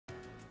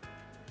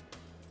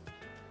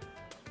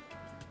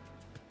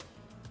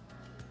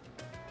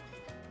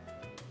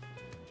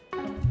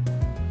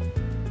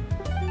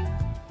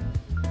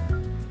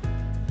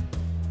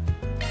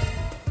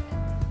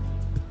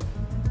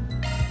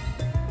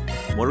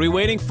What are we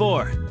waiting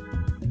for?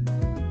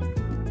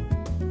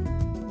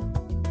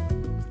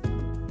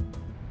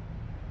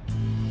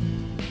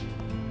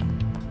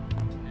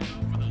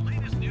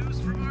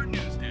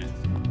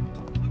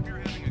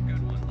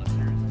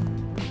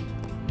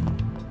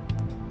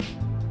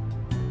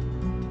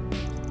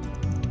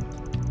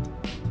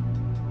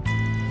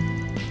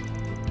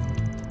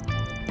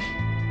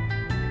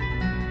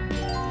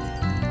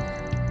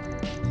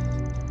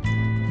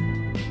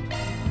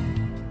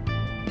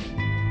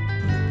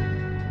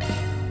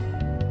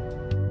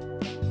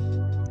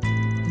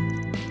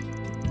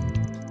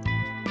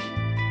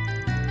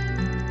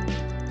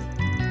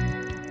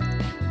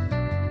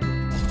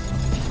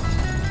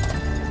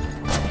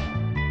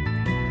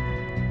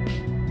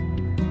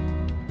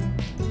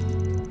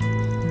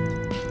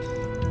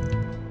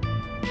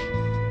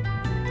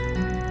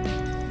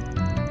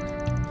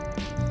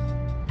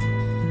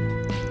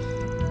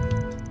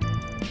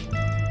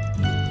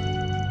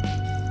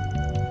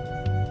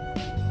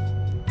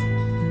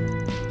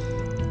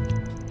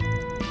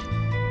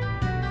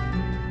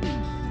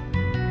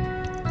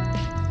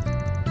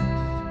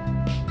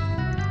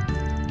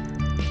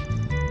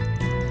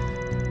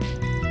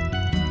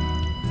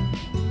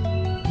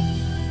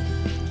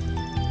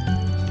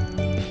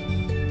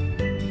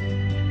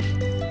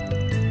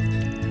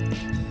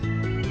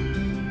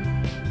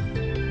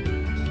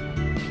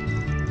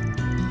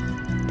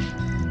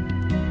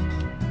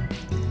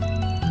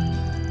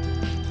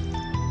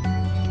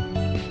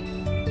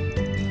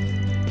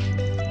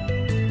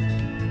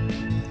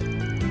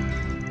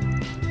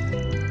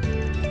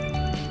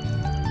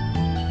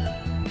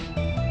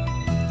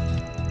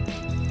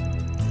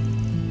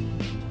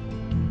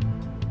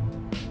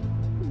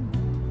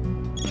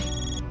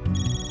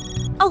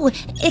 Oh,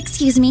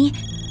 excuse me.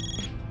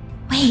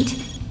 Wait,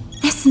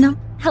 this no...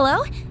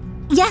 Hello?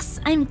 Yes,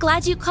 I'm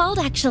glad you called,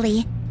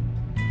 actually.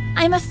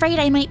 I'm afraid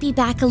I might be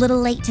back a little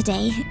late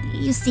today,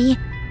 you see.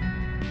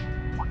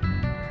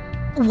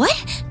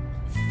 What?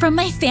 From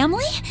my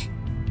family?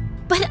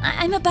 But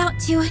I'm about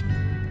to...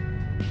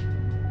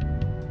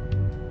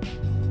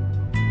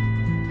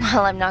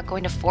 Well, I'm not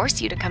going to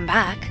force you to come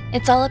back.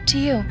 It's all up to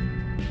you.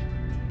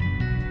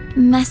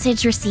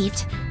 Message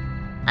received.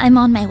 I'm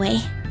on my way.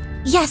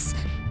 Yes,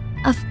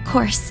 of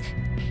course.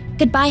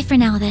 Goodbye for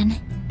now, then.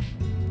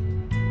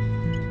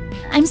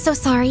 I'm so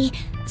sorry.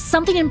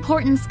 Something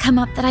important's come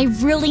up that I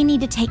really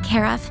need to take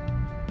care of.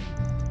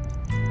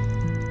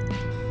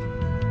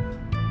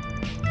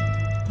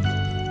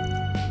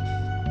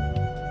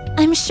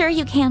 I'm sure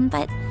you can,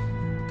 but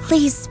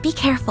please be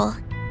careful.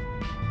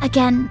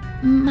 Again,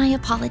 my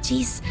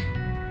apologies.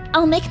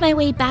 I'll make my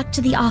way back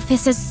to the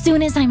office as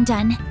soon as I'm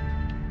done.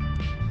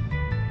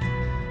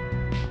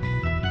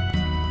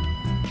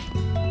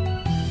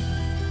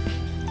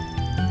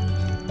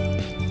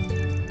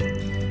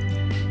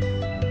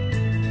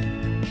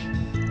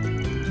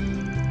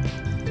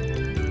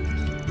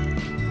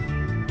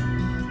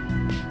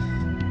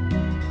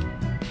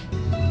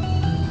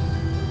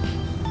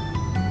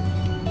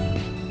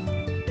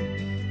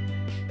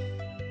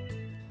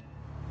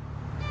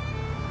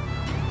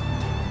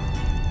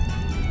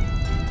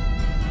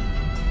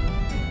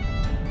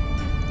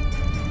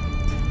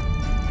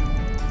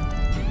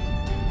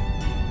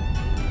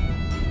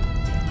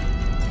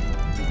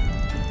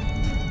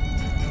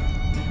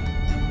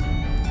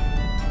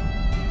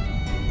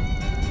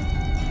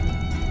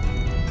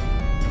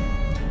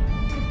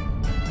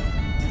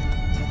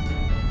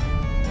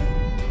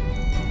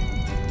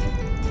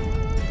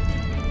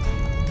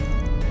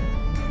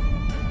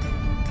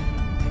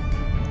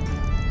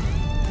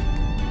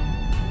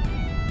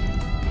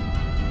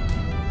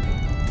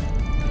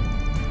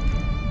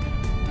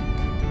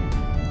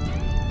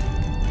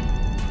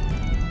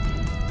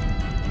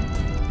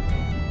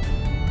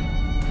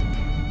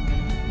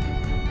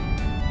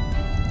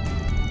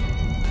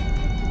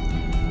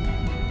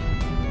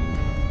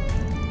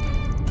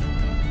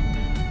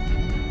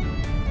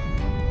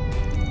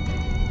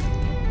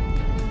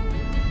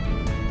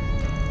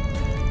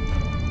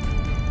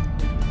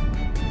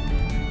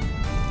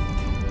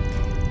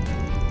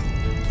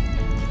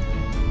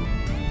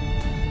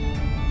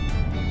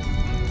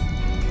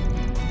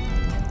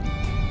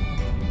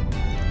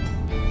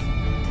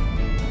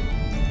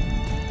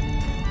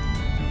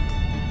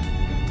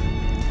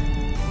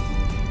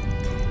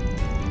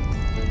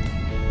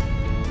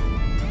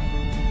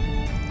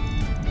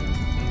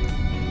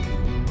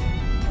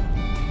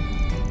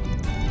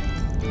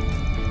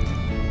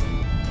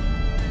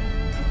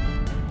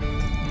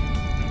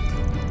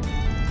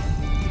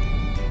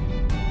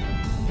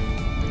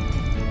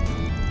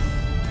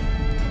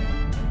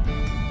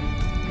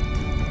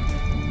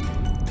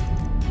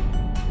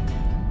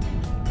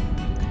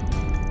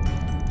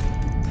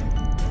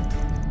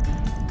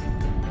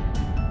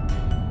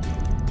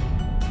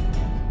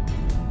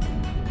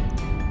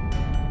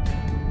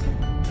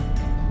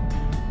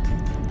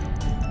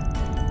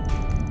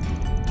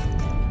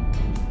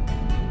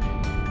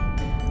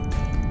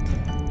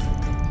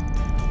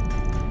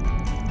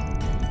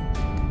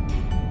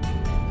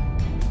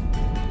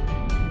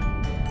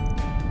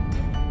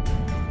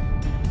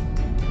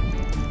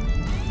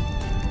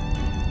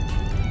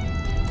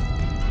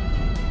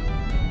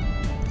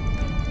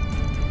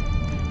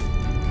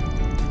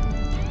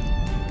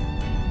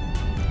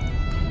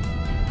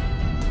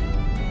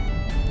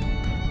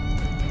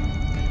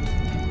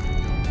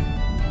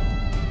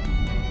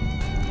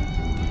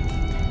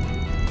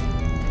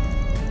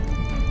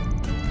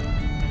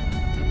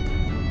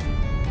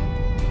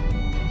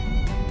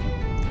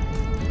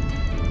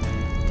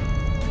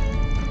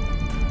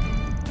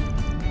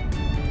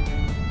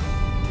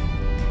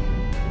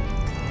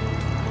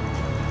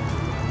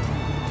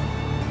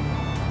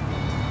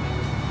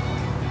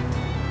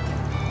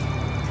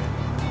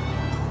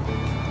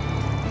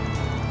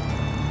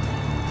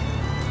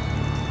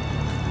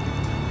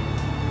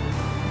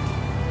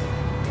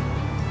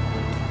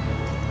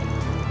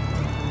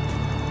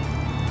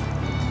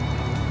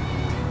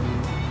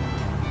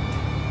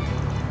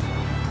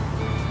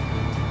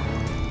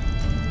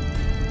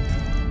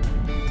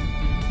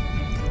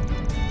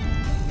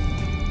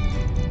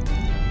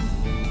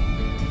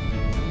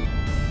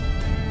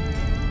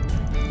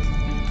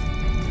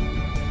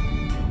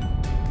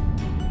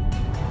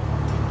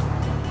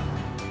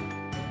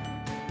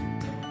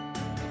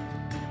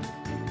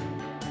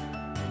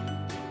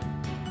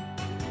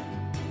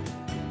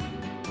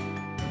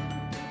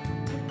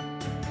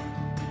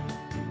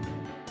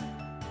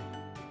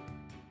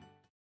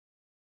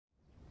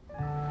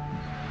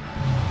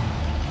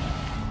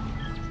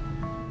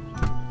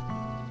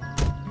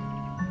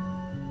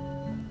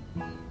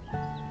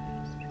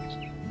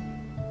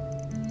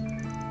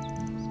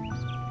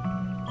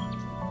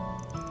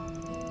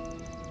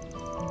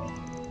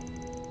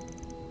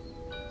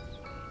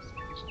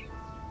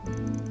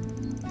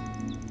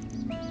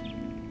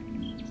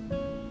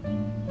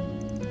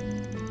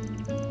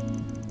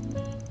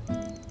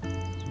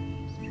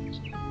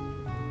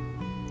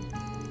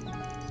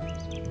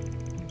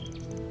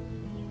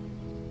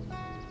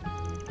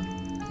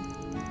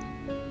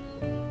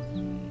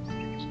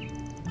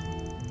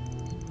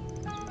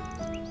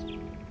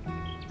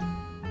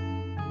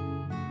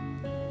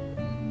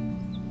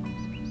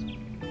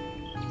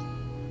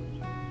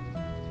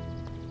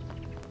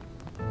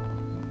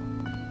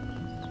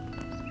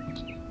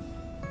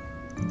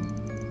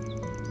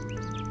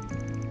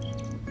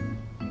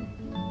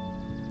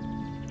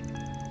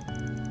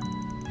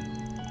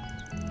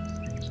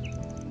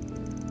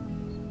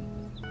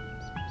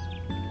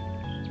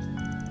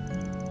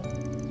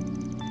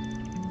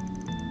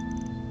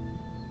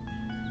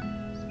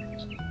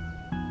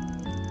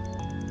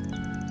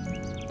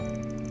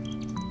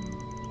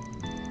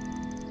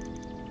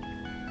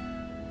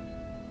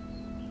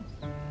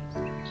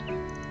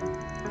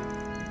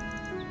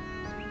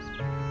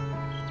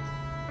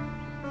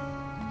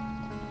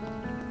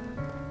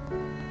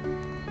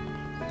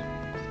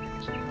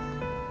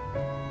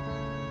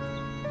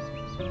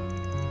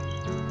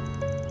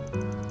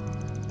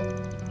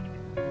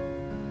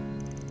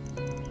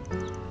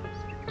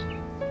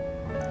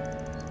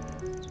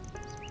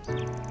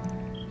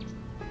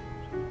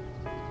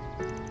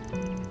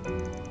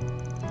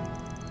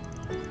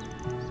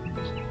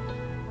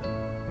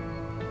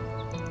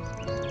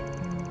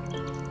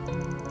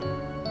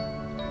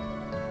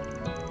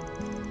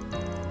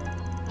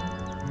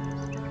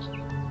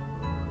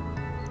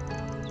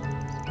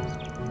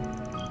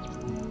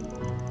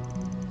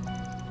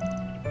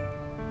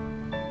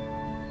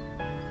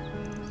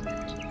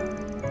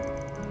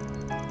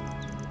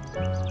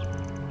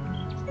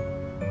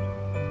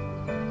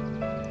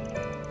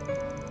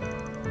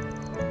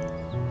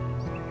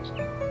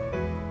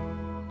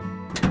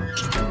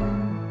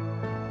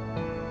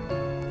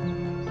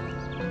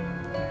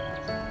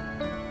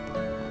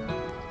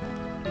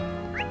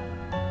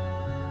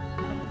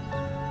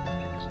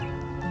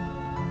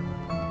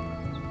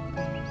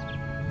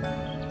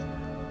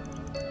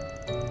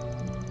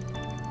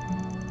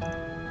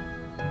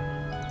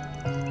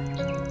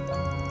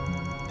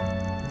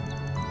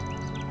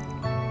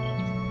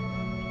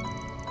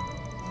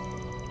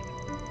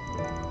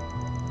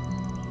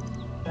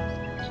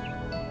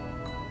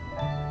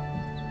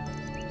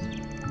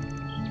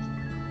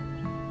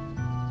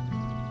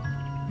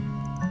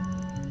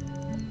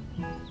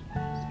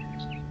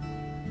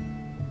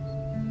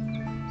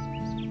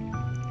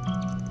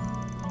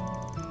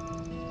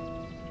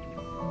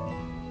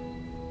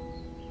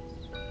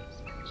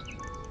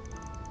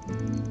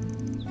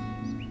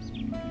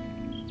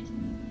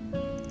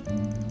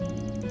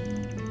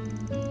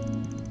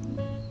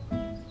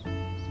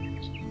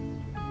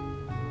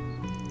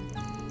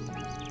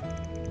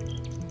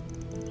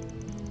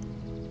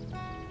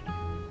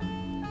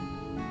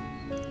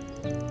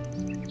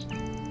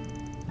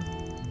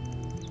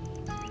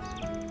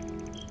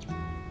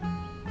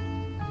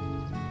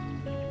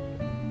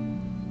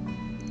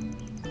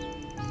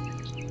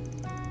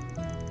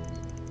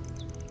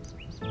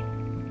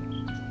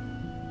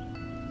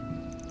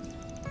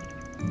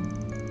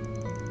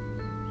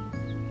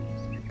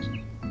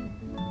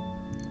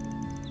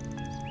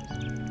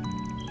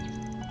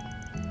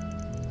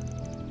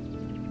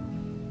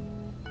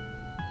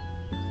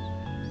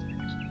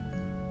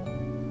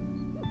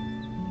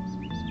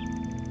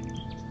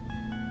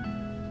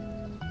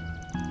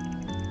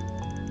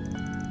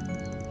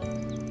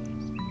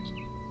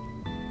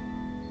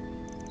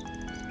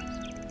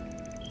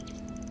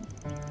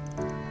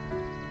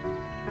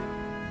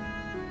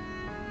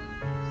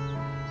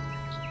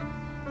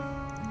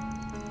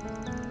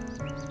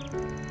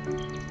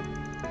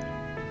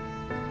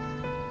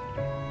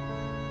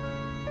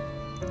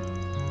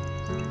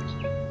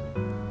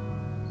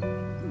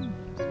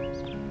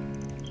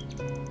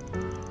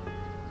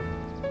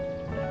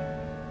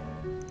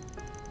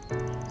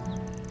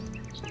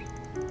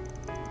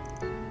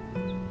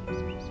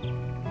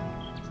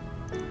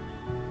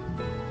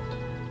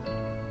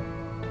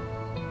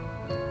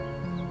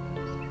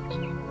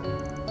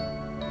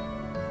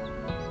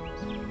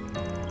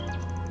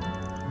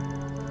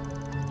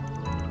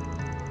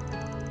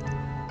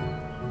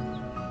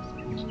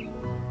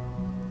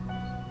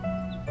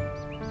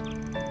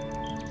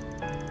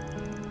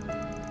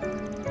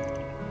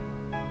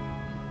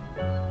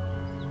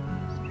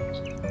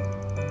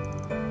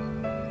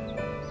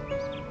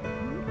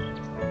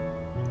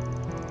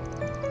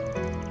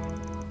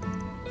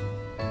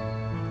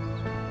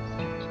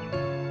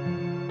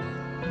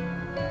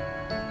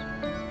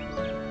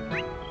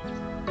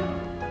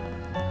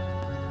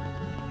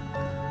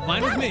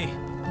 Fine with me.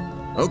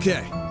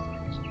 Okay.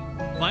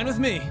 Fine with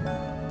me.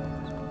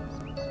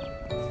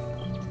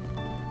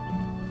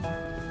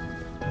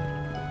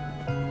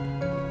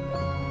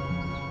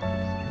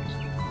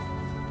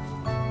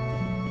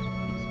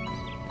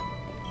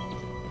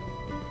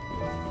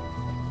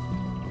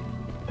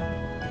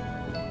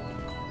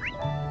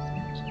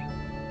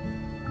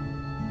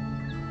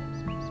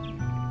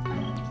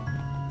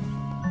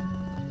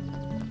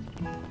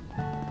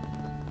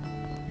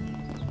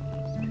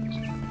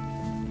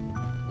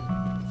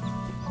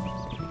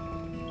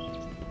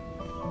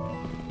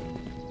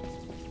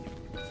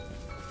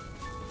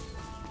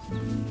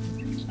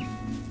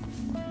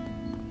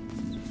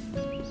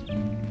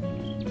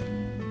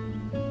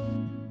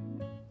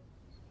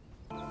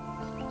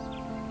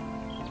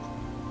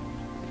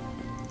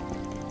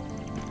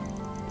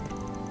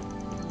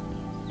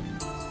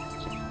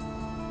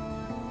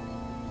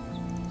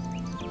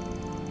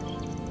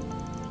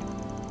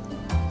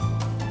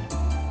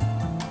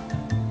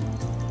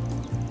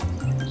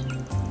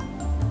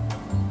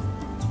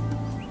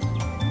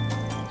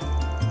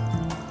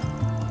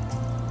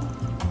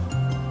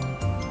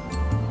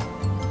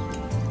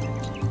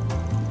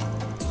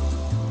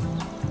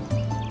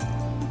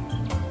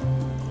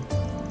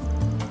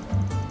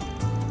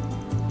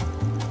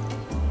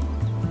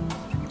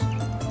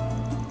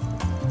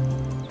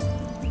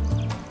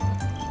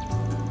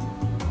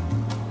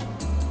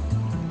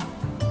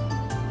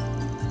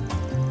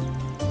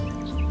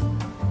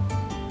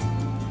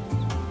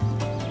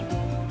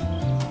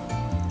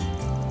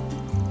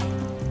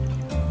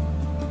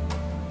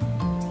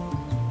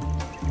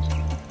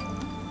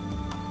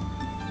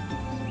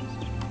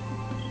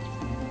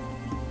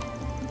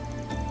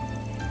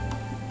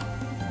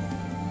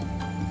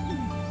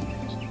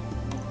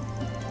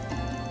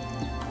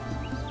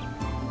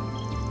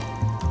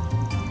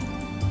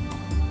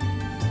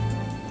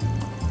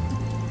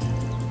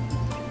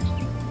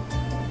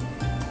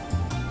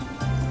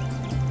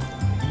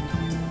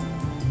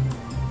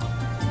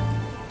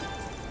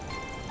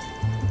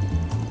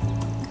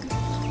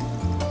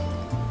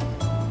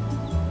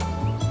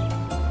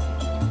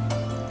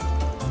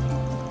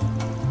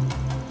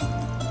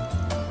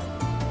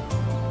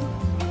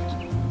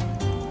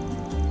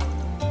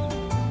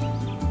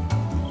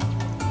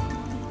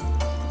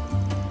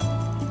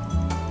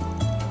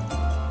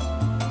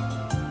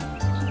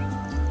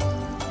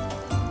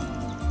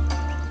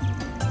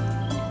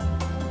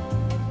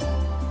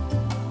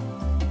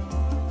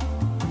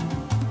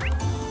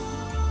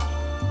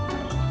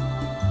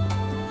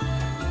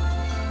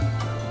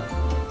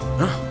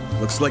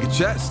 Looks like a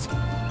chest.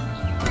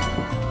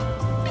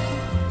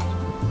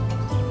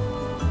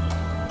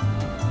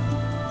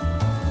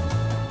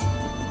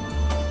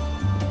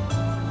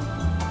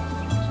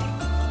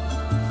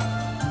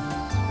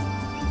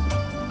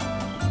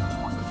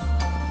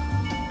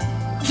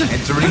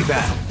 Entering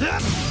battle.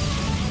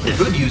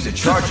 Could use a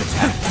charge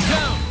attack.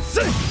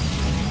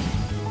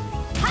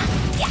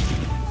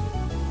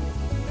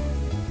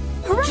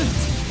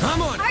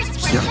 I'm on it. Hearts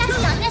were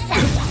just on this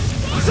end.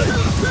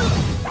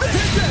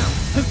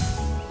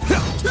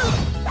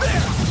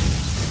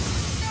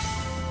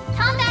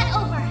 Combat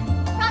over.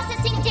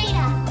 Processing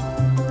data.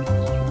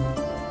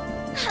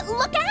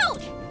 Look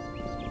out!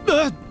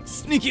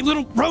 Sneaky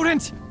little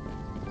rodent!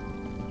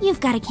 You've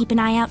got to keep an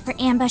eye out for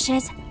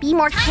ambushes. Be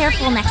more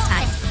careful next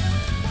time.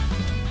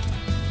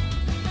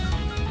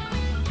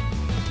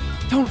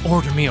 Don't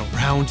order me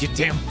around, you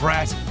damn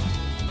brat!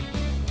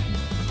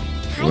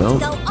 Well,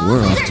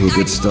 we're off to a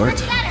good start.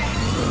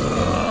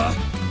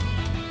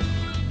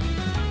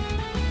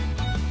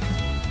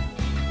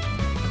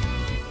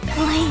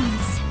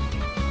 Flames.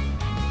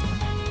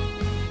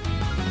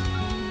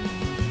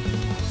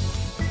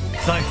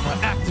 Cypher,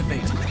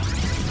 activate!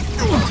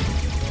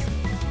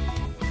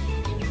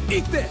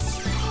 Eat this!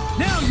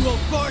 Now, you old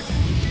fart!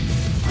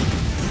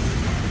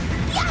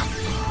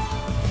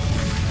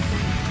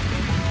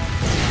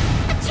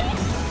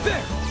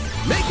 There!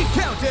 Make it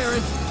count,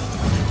 Aaron!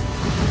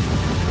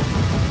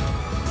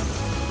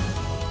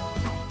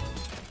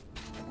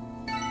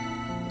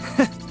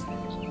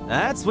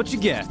 That's what you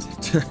get.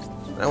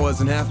 That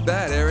wasn't half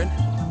bad, Aaron.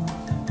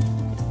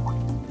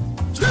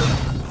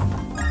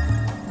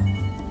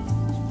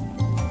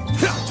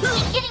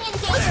 Beginning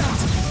engagement.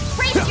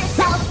 Brace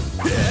yourself.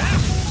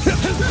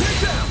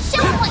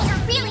 Show them what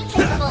you're really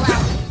capable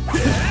of.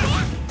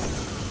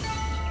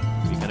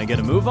 You gonna get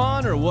a move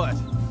on, or what?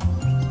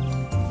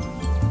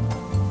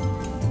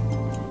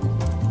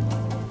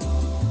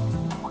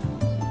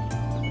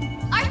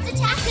 Arts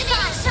attacks and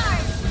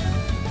shards.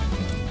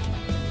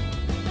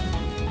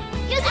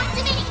 Use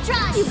activating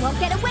drive. You won't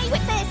get away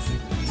with this.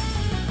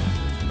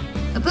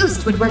 A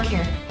boost would work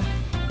here.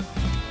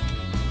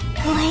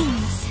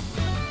 Flames.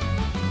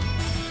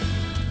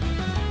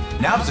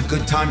 Now's a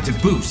good time to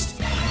boost.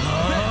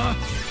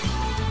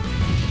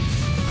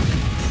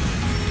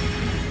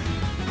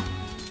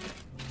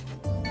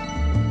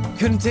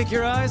 Couldn't take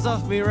your eyes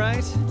off me,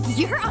 right?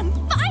 You're on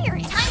fire.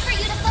 Time for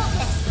you to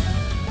focus.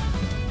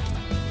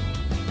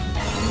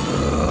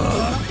 You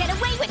won't get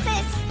away with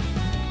this.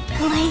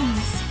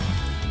 Flames.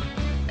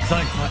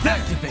 Cypher,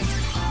 activate!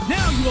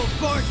 Now, you old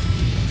fart!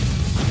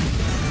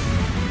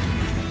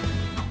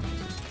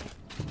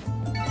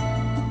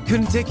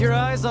 Couldn't take your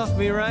eyes off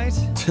me, right?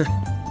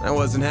 That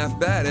wasn't half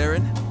bad,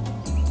 Aaron.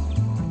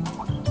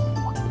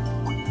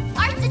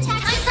 Arts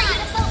attack. Time for you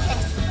to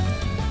focus.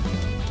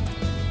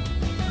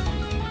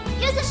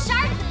 Use a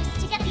shard boost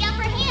to get the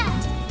upper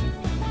hand.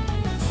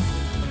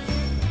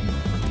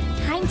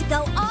 Time to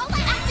go all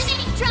out.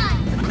 Activating drive.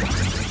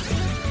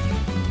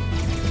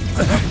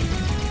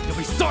 You'll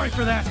be sorry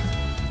for that!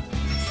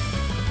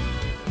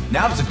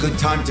 Now's a good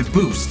time to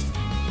boost.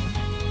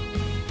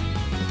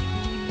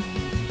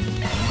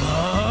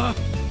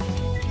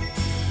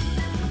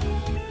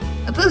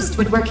 A boost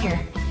would work here.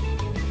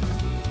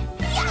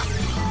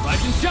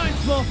 Rise and shine,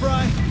 small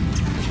fry!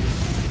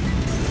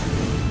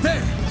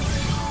 There!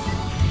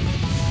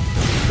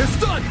 It's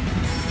done!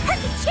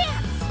 Perfect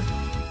chance.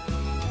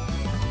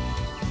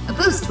 A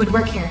boost would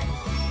work here.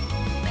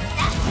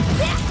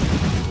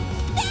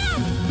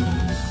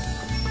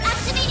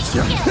 Activating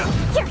skill.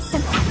 Here's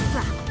some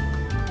extra.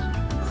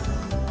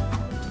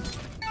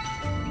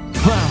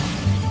 Wow,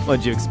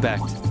 what'd you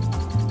expect?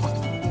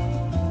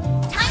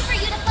 Time for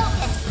you to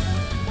focus.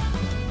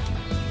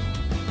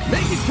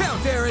 Make it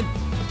count, Aaron!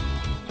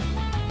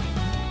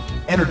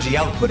 Energy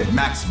output at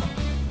maximum.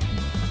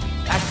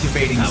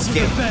 Activating Out with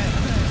skill. the bang!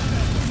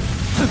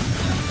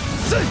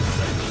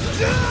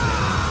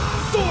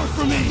 Sword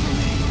for me!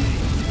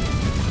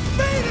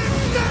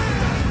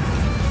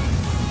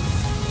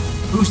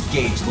 Boost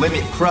gauge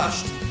limit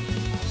crushed.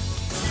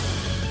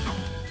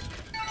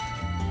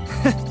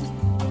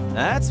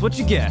 That's what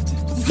you get.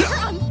 You're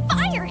on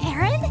fire,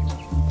 Aaron.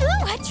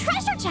 Ooh, a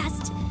treasure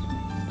chest.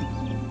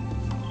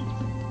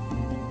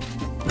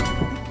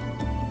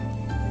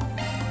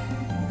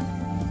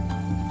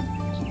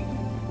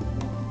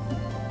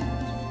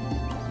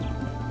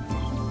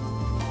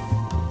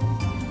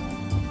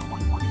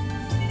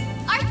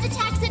 Arts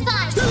attacks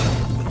advised.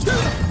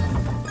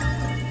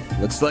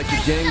 Looks like the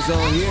gang's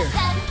all here.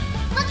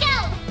 Look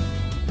out!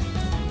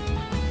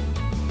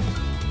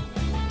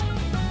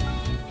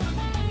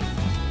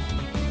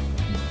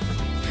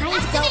 Time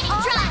to go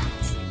all out.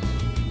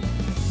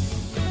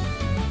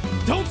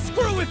 Don't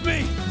screw with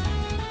me!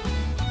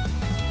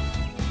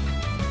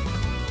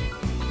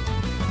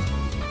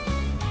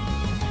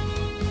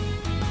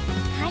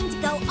 Time to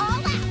go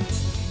all out.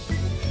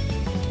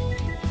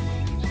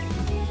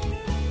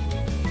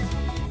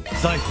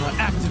 Cypher,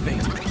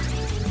 activate!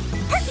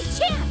 Perfect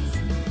chance.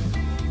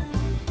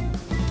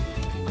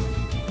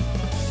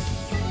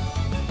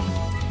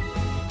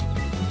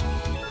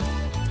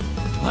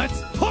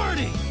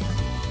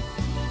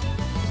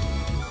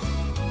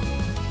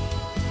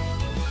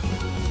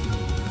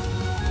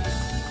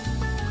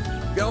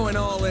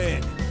 all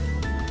in.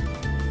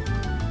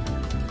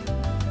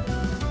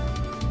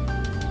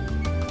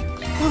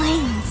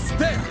 Flames.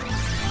 There!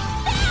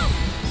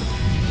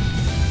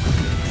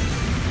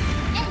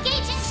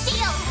 Engaging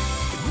shield.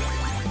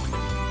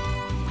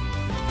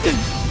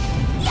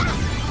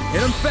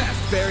 Hit him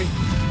fast, Barry.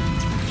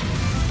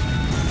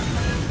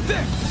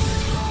 There!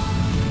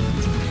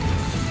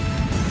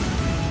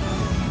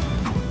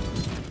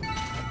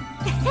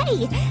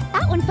 Hey,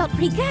 that one felt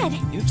pretty good.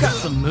 You've got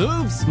some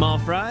moves, small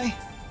fry.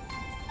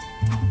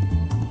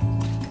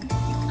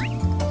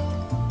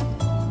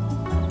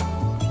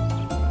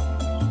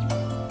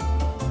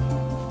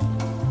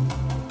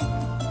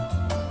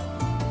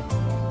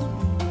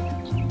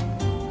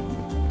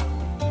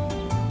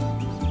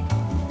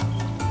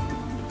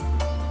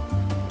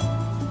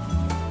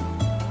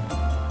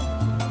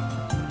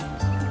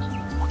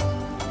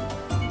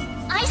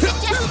 I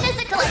suggest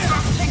physical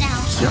attacks for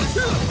now.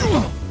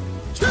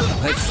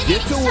 Let's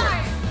get to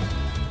work.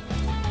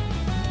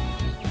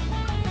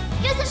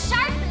 Use a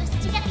sharp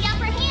boost to get the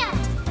upper hand.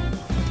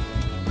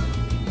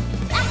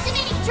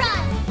 Activating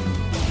drive.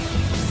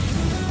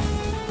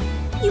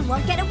 You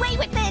won't get away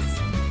with this.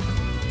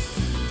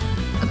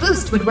 A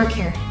boost would work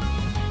here.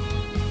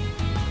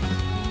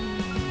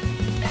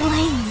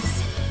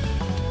 Flames.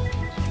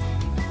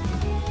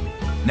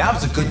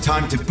 Now's a good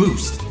time to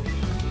boost.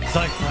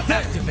 Cypher,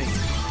 activate.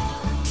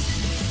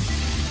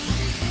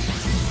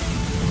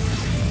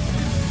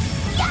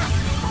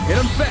 Hit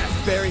him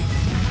fast, Barry.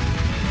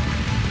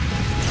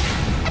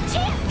 A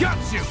chance.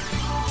 Got you!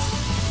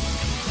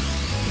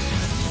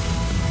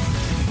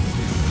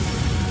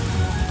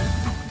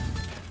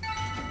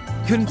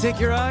 Couldn't take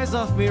your eyes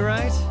off me,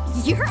 right?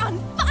 You're on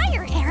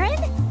fire, Aaron.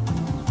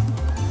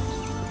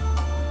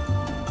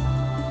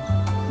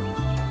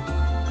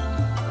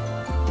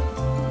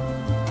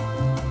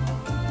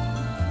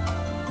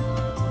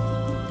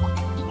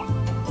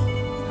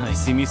 I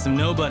see me some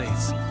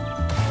nobodies.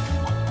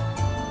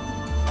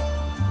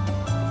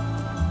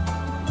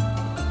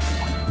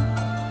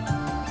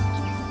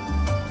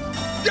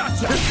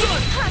 Gotcha! There are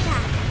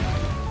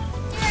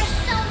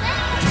so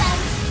many of them.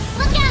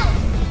 Look out!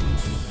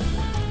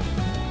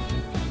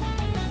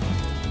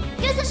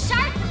 Use a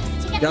sharp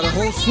boost to get Got the a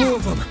upper whole slew hand.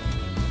 of them.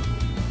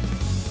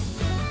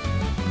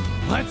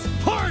 Let's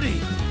party!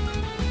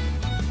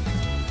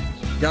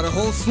 Got a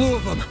whole slew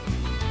of them.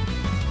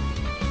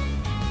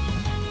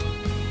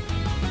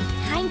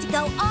 Time to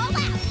go all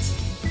out.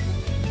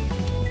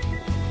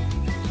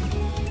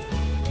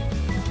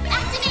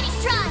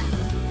 Activating drive.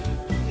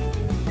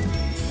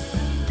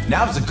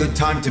 Now's a good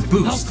time to I'll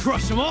boost.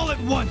 crush them all at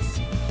once!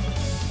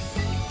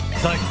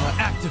 Cypher,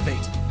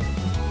 activate.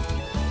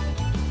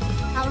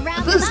 I'll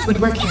round A boost them up would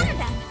and work scatter here.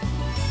 them.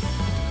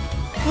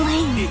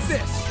 Flames. Eat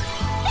this.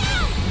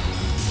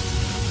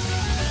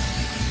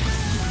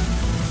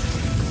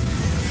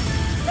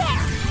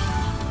 There.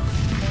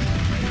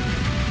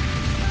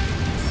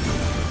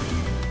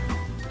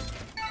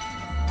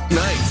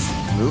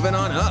 Nice. Moving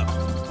on up.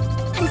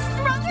 I'm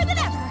stronger than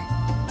ever.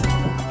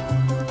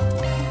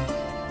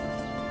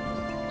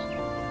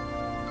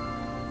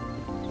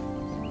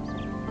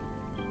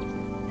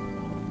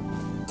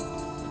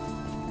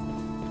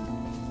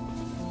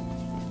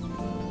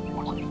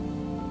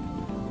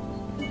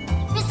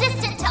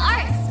 Resistant to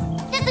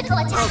arts. Physical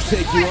attacks. I'll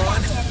take are you more on.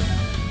 effective.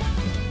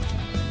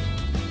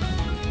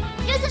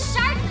 Use a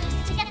sharp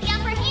boost to get the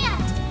upper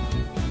hand.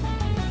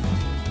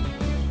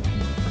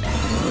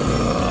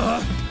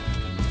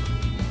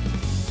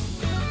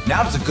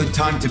 Now's a good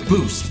time to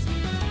boost.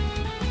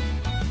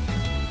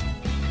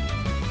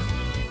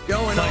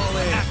 Going all Cypher,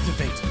 in.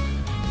 activate.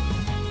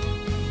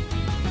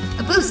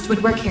 A boost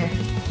would work here.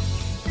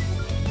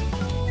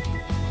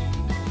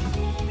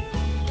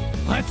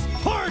 Let's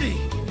party!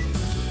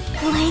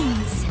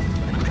 Flames.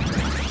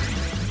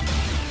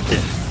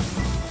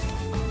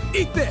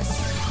 Eat this.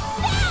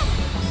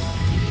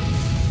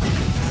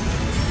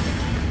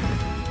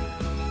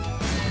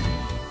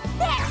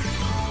 There.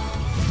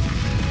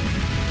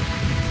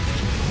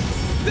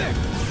 There.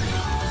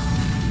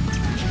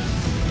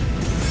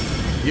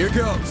 Here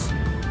goes.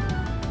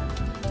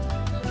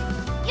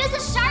 Use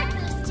a sharp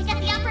boost to get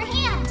the upper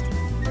hand.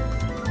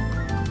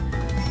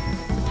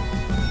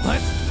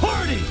 Let's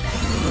party!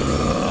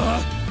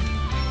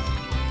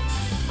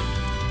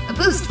 A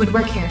boost would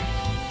work here.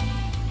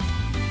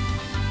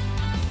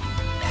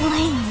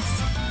 Flames.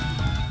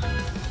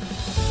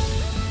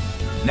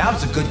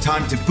 Now's a good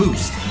time to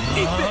boost.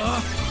 Eat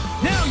this.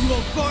 Now you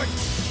won't fart!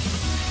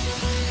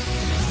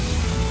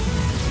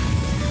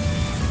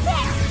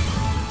 There.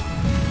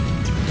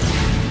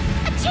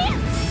 A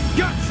chance.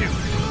 Got you!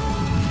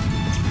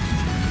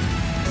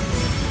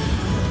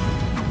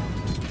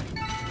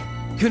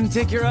 Couldn't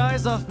take your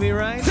eyes off me,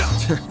 right?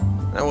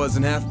 That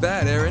wasn't half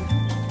bad, Aaron.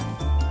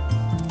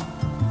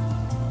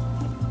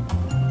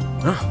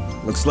 Huh,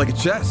 looks like a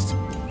chest.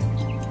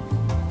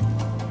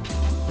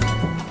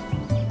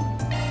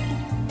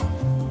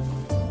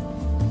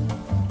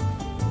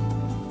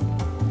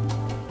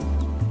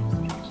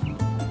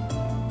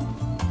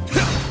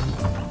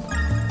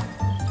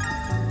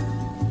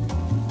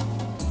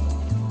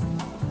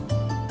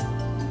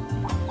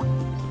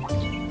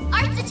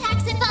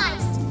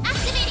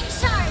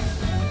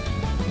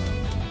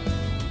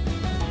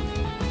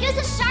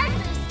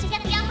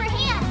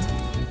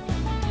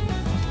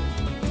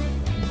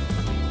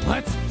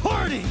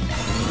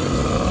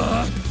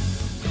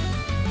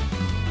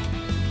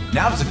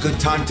 Now's a good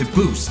time to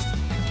boost.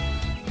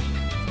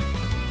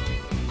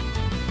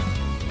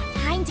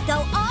 Time to go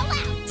all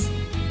out!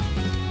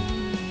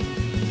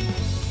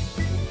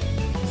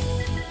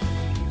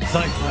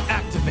 Cypher,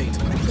 activate!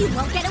 You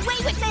won't get away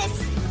with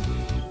this!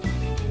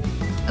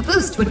 A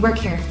boost would work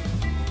here.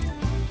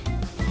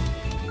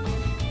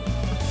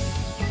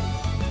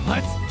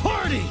 Let's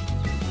party!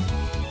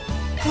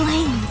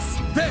 Flames!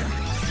 There!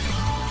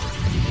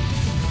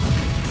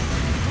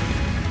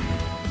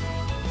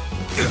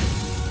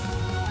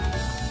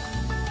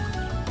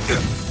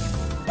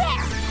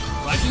 There!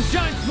 Rise and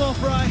shine, small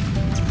fry!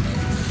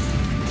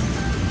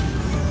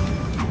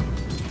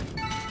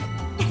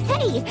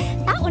 Hey,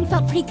 that one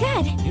felt pretty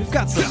good. You've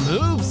got some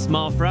moves,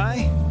 small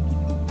fry.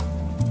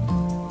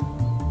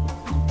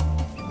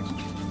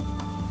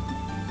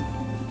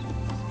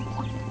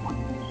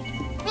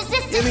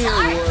 Resistance Give me to your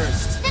arts.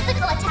 worst.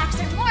 Physical attacks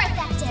are more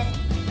effective.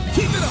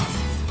 Keep it up!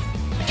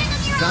 Give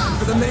them your Time all.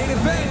 for the main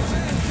event!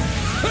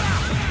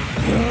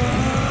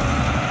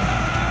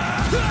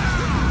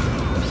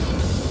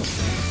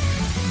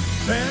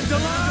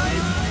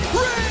 Vandalize!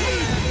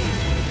 Raid!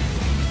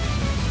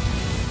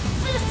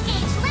 Boost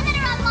gauge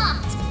limiter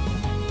unlocked.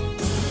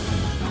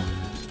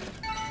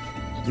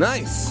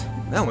 Nice!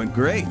 That went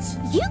great.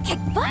 You kick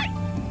butt!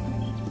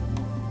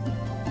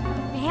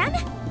 Man?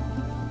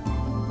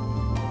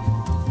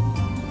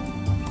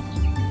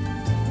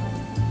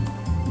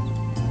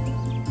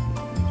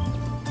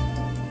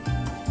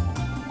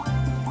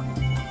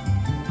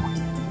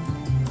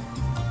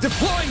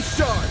 Deploying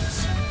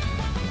shards!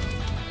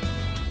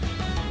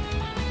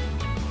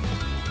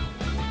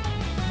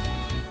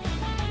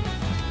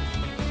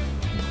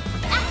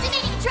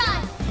 Activating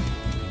drive!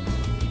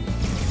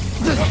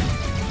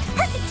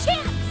 Perfect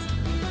chance!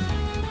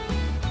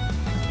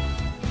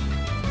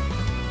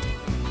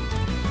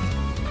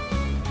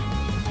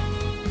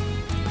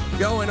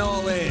 Going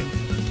all in.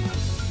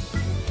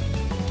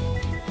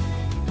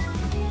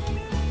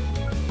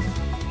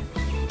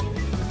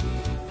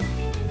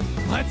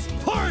 Let's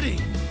party!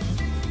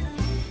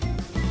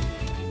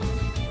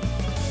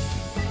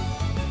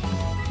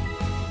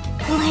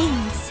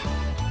 Flames.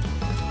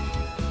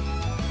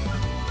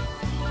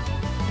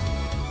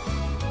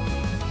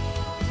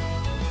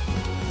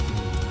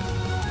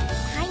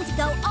 Time to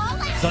go all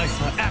out!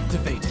 Cypher,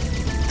 activate!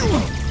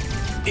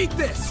 Eat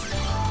this!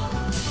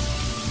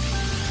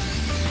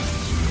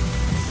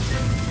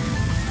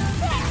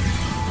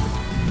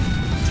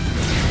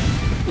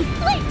 He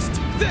flinched!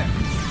 There!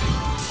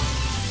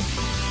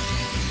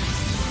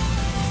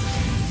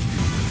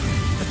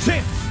 A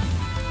chance!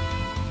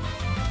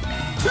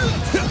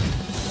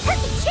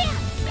 Perfect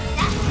chance!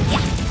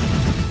 Yeah.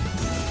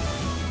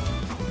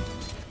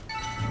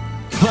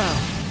 Wow,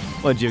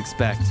 what'd you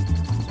expect?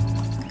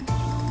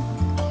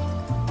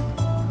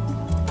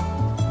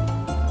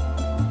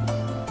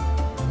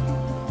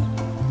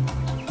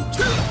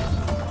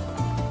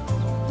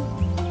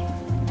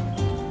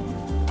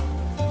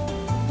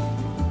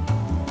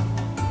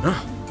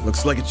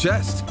 Looks like a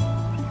chest.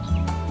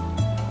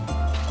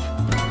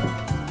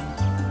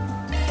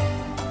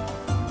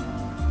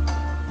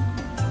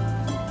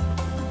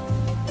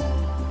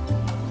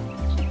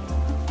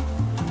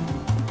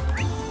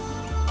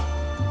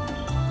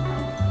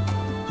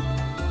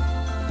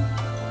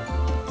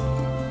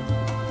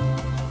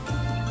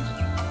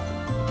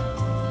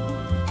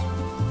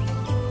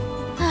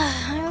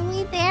 Are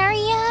we there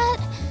yet?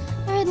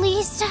 Or at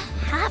least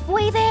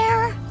halfway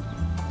there?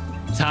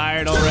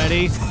 Tired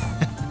already?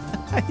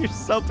 You're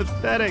so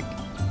pathetic.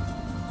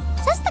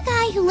 Says the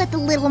guy who let the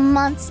little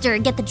monster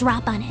get the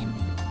drop on him.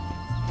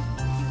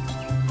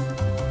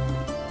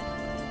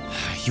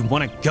 You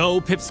wanna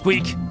go,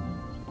 Pipsqueak?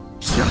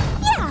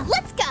 Yeah,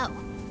 let's go!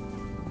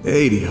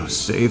 Adio,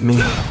 save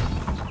me.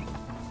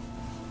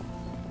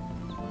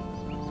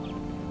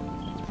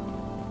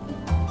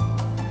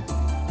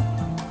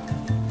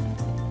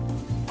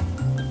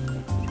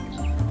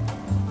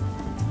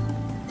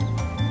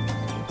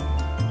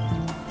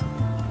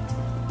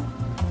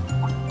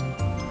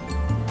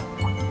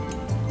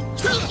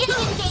 Begin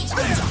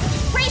engagement!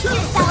 Brace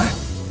yourself!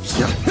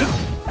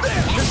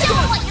 And show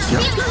them what you're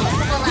really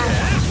capable of!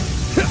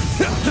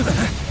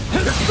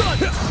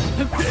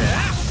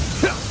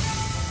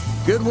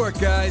 Good work,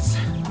 guys.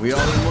 We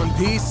all in one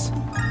piece?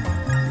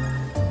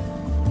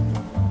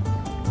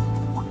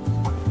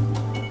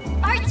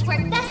 Arts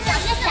work best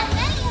on this and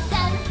many of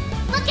them!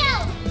 Look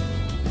out!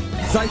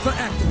 Cypher,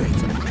 activate!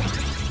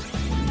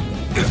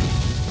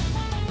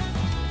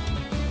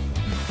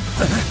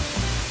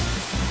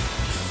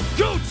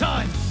 Go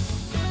time!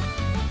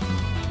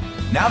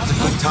 Now's a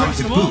good time Crush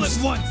to them all at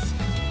boost. once!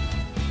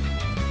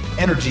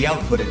 Energy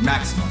output at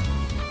maximum.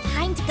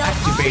 Time to go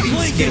Activating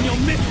Blink and skill.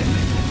 you'll miss it!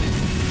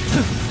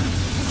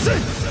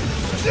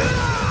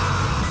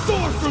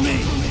 Soar for me!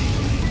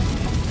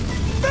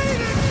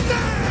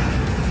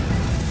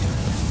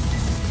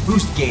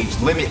 Boost gauge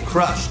limit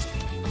crushed.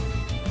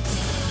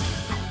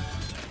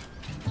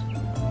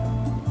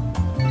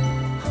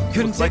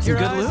 Couldn't Looks like take your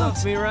some good eyes loot.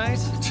 off me, right?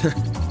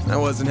 That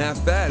wasn't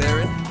half bad,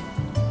 Aaron.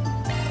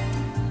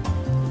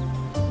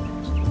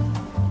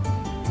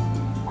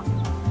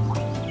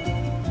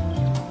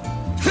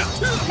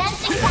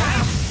 Commencing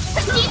fire.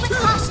 Proceed with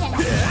caution.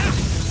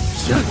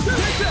 Don't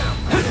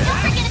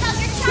forget about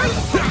your charge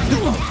attack.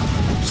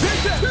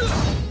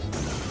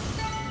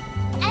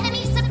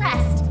 Enemy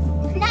suppressed.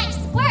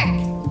 Nice work.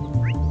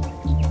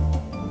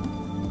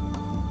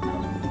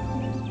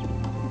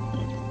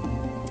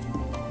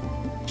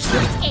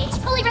 Boost gauge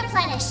fully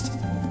replenished.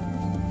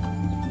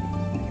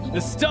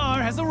 The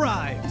star has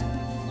arrived.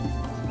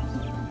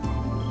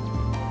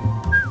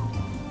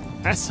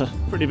 That's a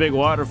pretty big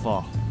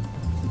waterfall.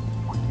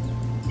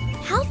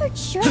 Halvard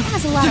sure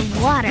has a lot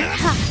of water,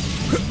 huh?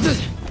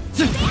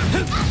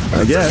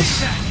 I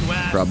guess.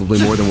 Probably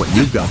more than what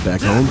you've got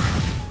back home.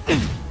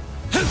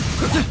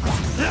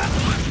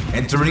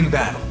 Entering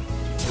battle.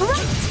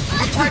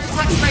 Charge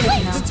attack's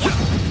ready now.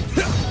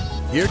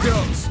 Here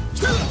goes.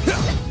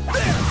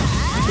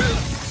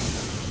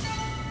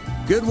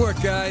 Good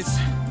work, guys.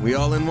 We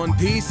all in one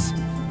piece?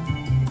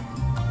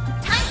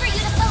 Time for you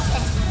to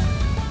focus.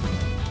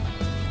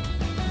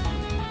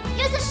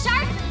 Use a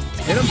sharp boost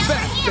to Hit him get the upper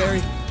fast, hand.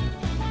 Barry.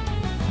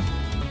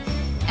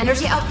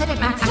 Energy output at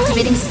max.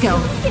 Activating skill.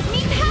 Give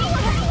me power!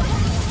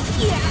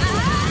 Yeah!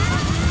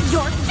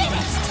 You're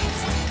finished!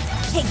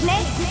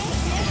 Ignis!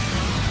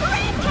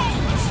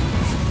 Rampage!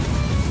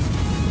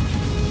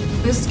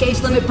 Boost gauge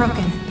limit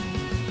broken.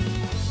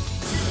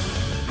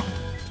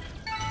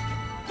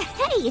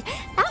 Hey,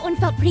 that one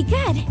felt pretty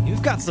good.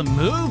 You've got some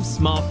moves,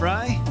 small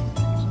fry.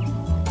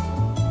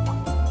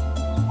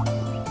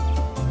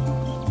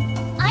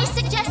 I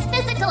suggest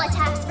physical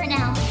attacks for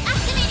now.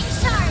 Activating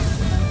charge!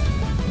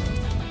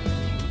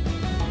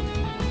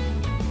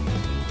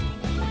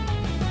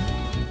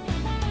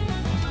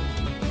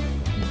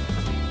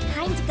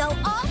 Time to go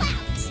all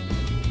out!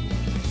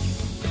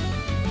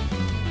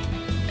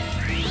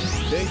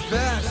 Stay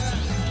fast.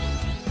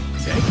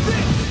 Take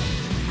this.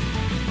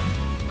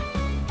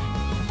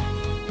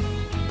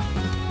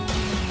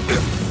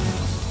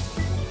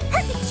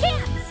 Perfect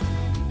chance!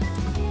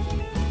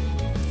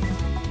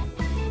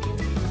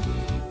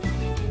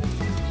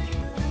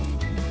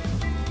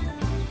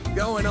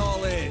 Going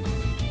all in.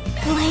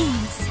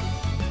 Blaze!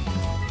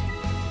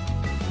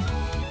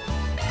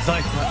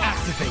 Cypher,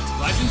 activate.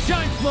 Rise and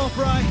shine, small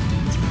fry.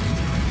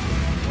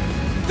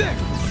 There.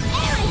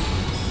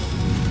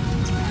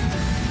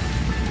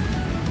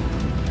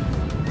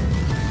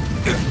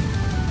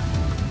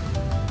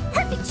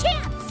 Perfect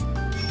chance!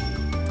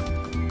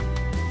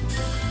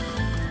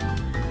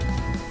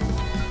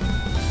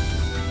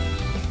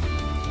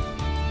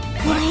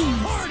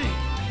 Blaze! Party.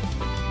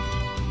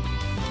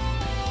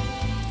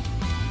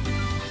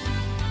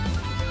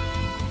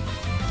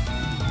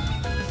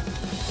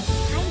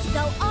 Time to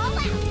go all out!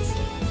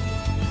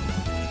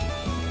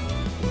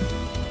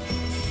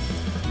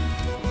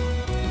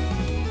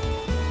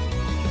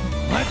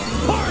 Let's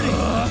party.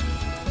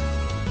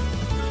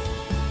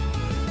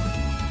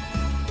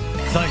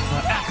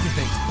 Cypher,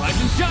 activate. Rise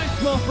and shine,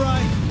 small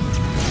fry.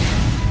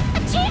 A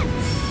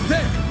chance!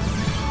 There.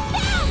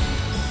 Now!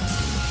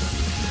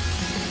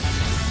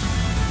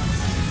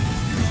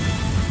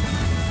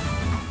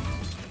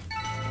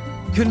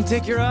 Couldn't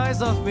take your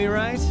eyes off me,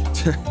 right?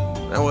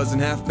 That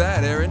wasn't half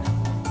bad, Aaron.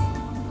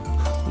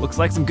 Looks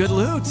like some good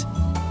loot.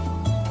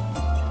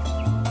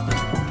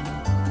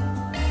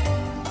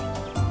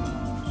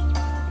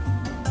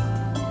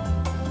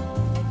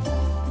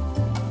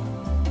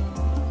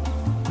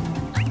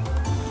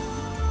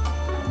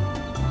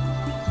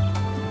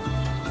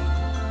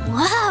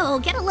 Whoa,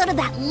 get a load of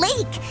that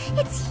lake!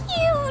 It's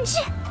huge!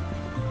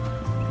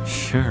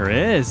 Sure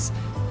is.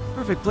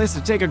 Perfect place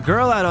to take a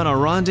girl out on a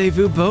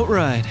rendezvous boat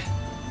ride.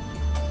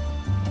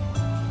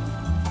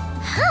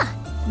 Huh,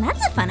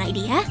 that's a fun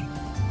idea.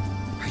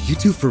 Are you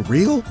two for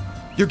real?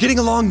 You're getting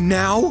along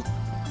now?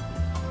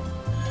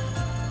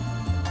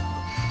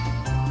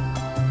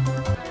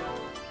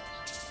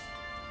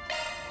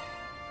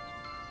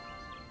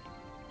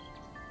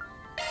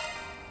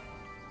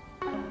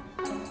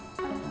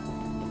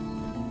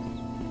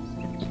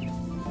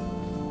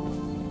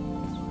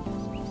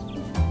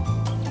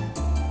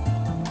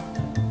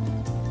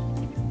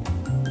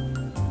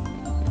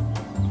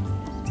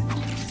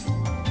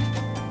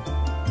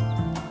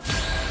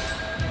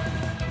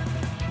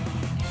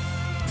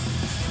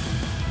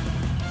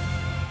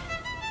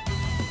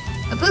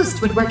 A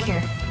boost would work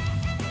here.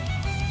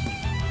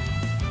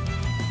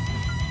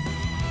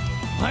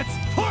 Let's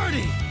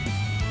party!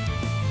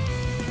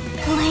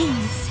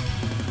 Blaze!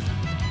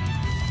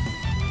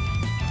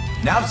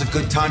 Now's a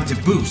good time to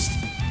boost.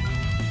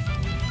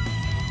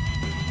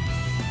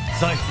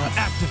 Cypher,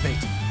 activate.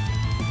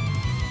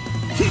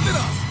 Keep it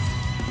up!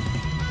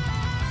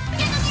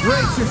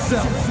 Brace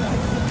yourself!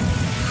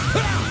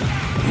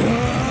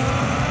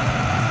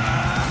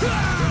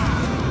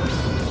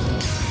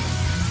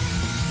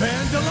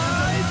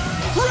 Vandalize!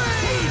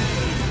 Raid!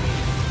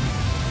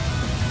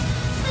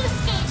 Boost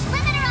gauge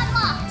limiter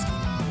unlocked!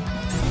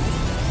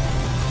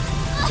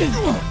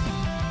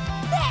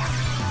 There!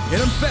 Hit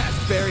him fast,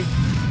 Barry.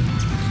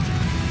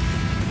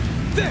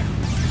 There!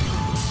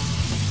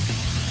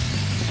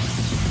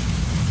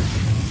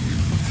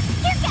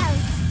 Here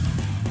goes!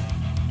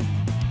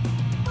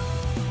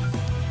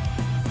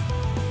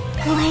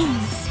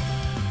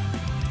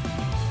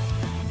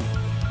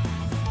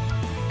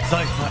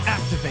 Cypher,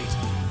 activate!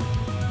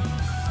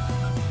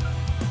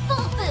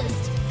 Full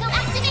boost! Go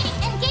activating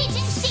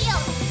engaging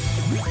shield!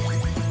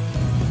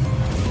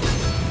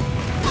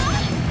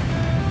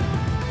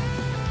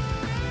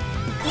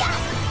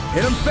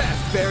 Hit him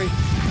fast, Barry.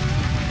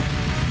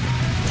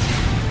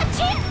 A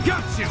chance!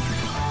 Got you!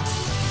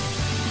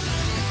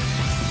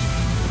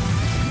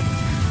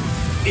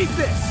 Eat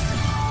this!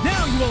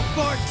 Now you won't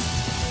fart!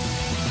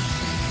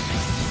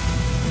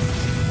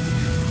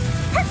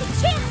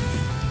 Perfect chance!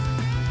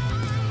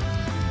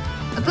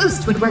 A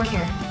boost would work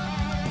here.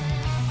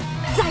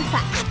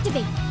 Zypha,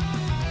 activate!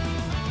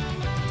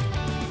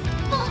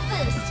 Full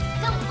boost!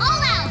 Go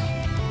all out!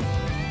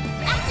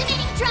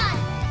 Activating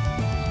drive!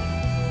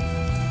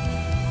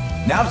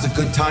 Now's a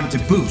good time to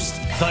boost.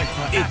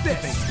 Cypher, Eat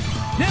activate! this!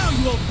 Now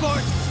you won't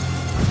fart!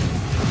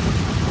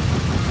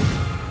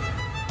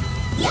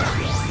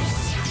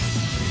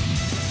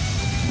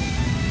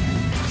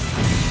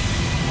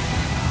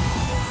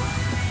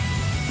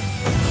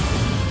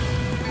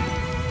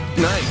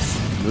 Nice.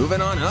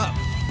 Moving on up.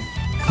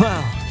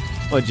 Well,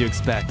 what'd you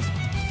expect?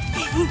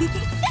 I'm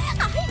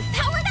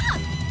powered up!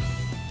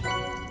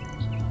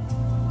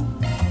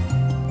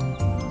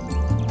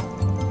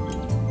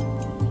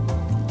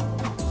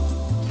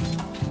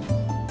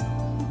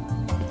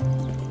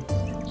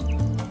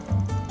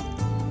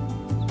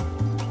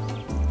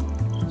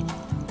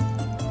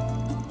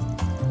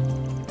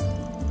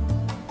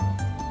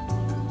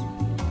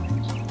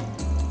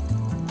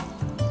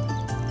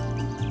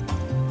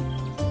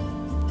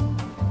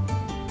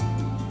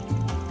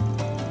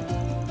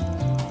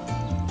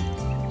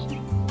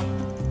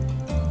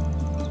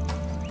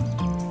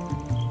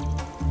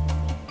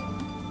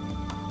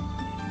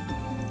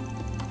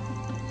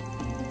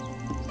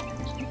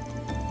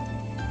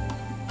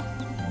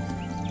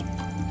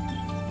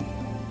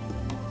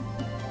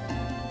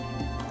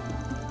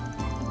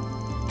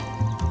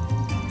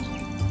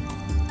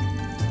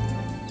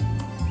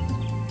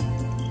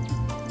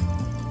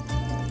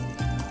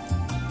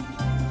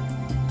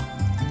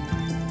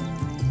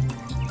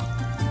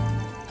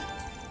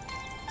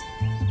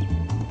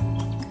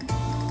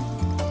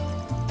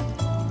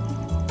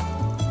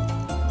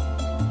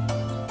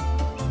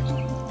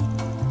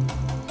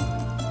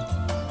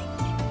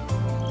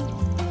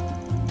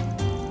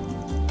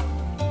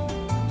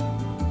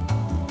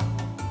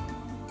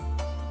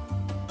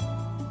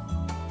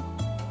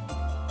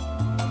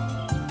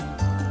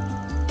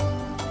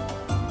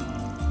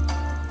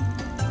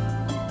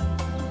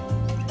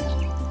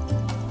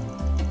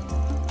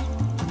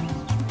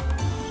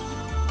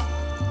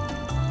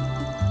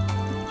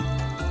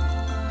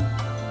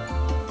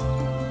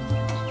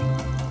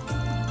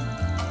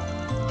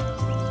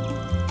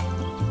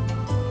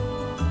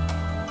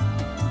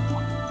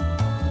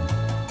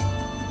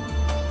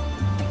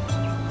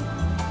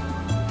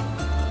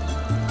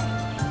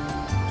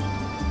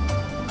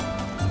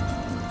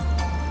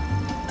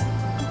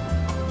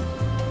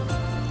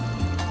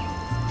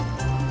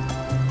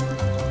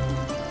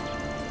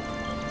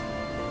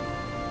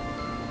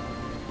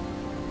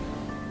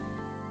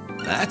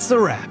 That's a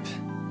wrap.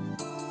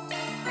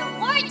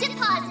 Reward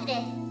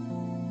deposited!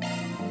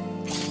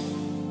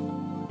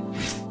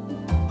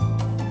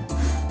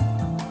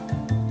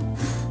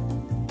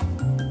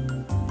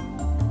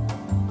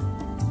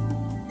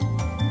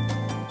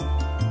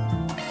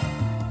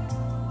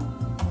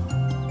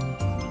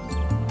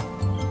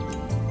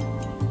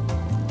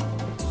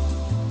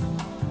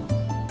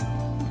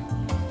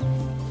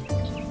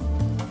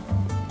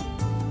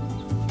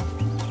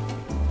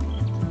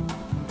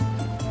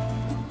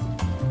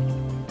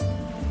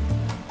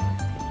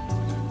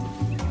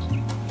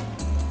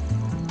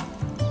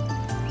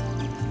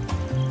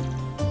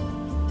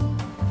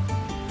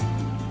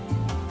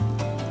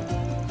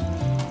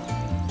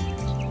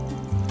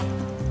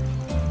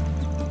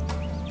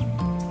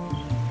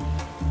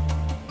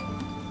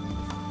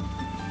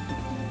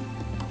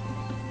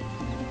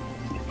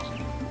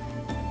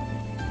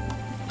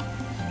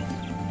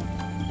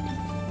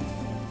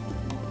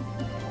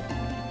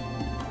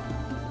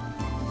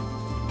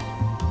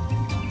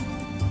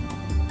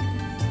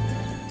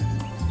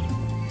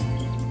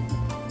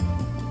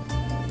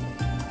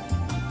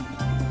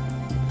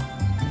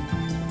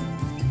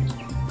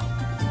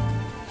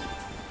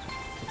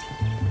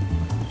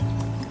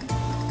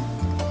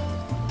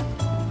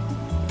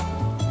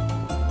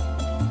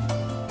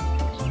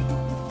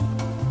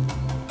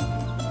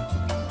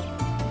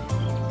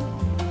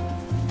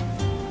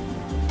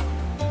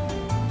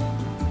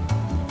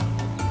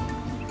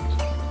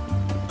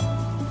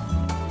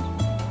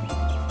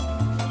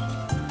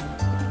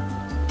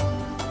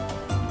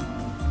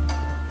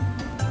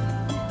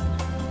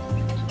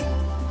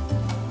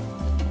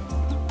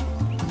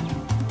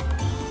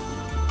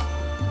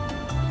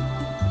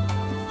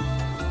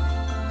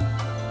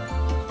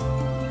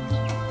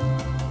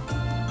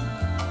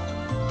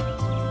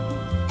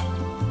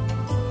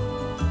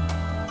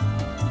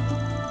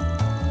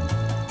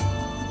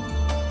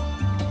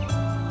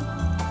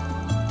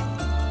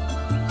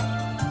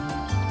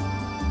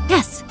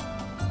 Yes.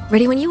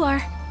 Ready when you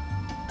are.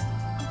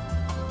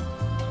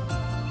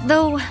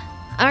 Though,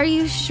 are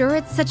you sure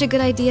it's such a good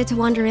idea to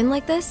wander in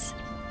like this?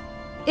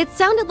 It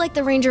sounded like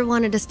the ranger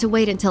wanted us to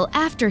wait until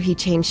after he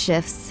changed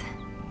shifts.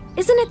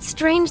 Isn't it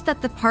strange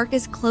that the park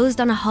is closed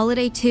on a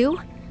holiday too?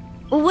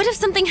 What if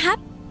something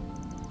happened?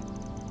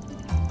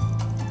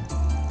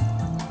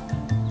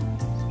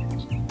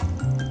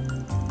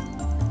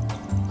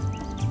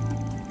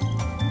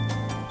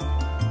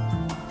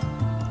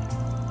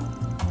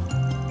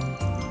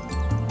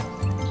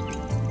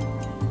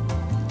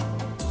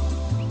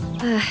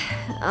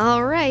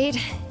 All right.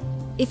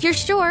 If you're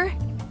sure.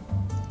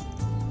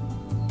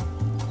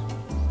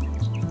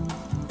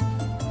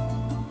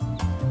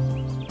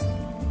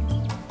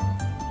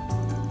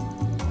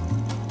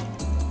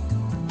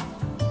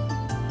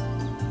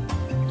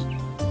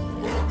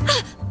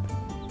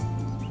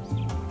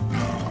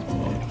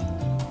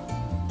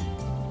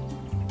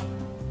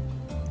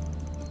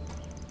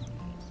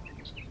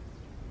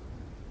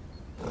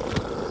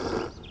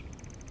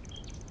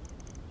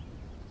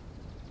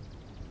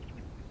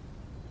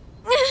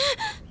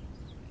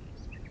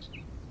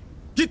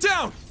 Get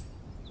down!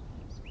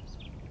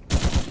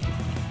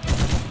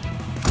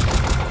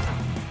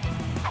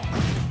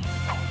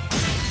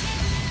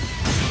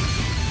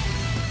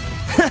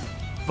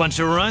 Bunch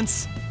of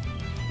runts?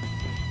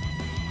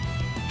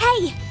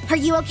 Hey, are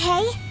you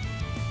okay?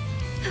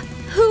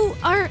 Who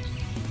are...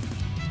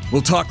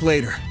 We'll talk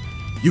later.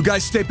 You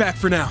guys stay back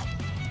for now.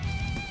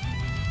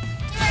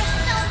 There are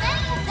so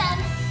many of them!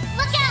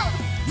 Look out!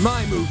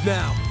 My move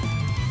now.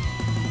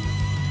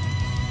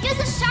 Use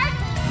a sharp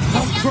boost to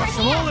I'll get the crush upper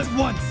them all hand. at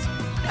once!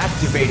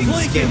 Activating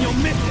Blink skill. and you'll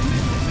miss it!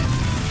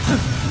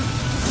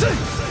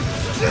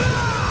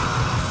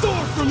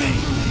 Soar for me!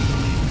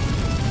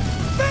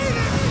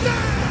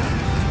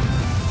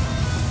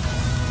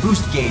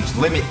 Boost gauge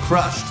limit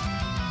crushed.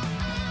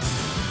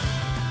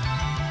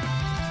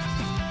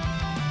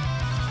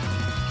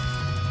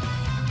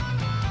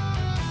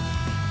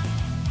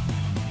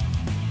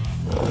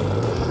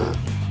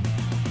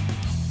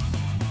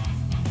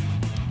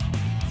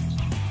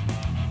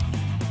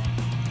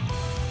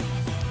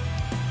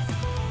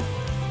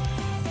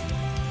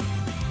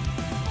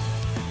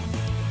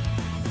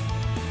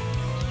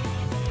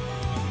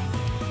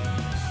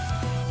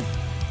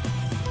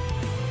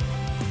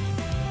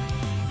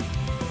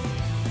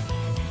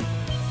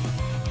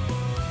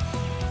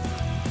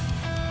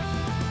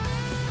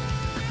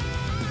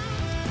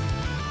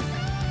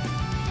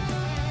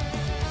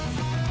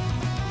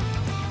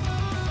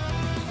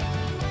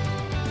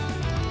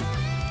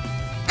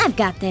 I've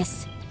got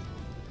this.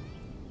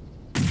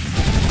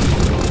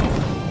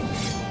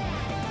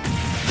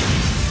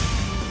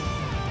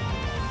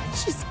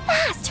 She's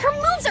fast. Her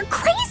moves are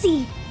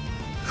crazy.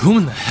 Who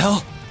in the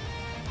hell?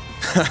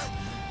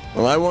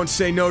 Well, I won't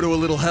say no to a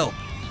little help.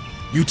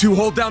 You two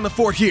hold down the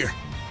fort here.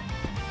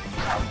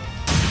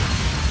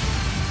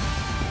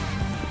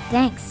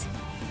 Thanks.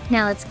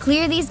 Now let's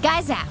clear these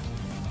guys out.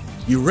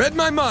 You read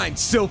my mind,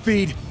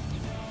 Sylphide.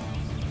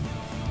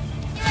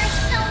 There are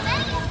so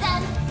many of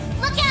them!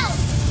 Look out!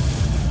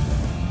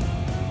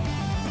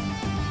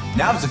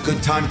 Now's a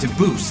good time to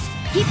boost.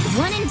 Keep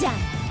one and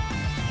done.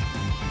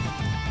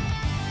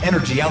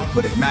 Energy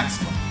output at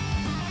maximum.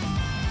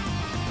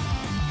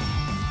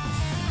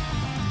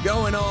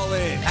 Going all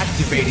in.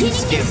 Activating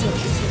skill.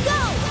 Go!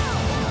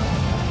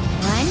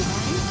 1,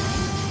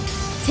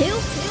 2,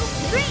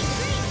 3.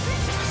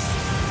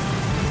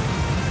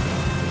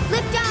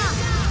 Lift off.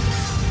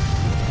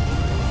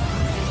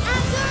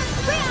 After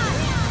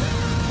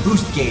Rion.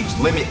 Boost gauge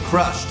limit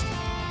crushed.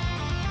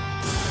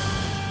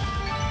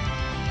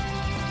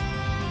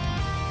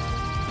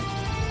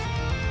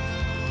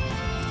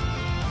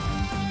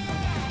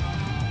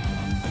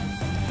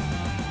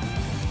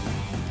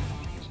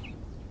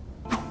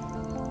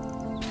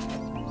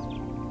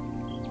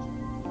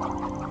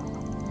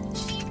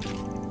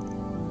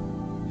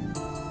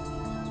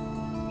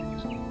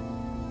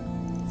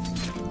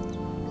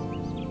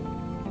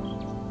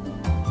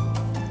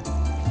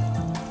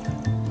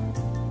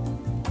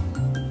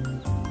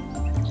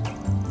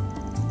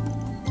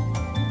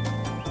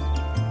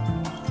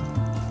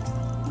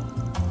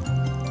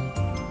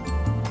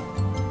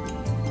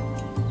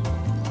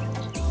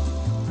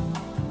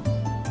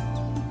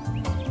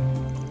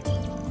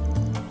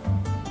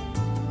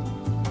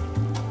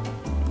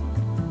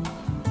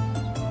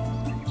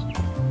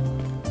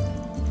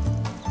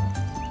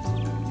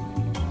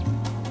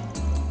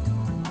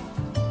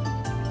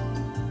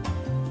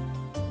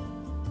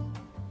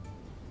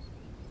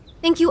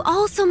 Thank you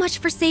all so much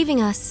for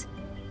saving us.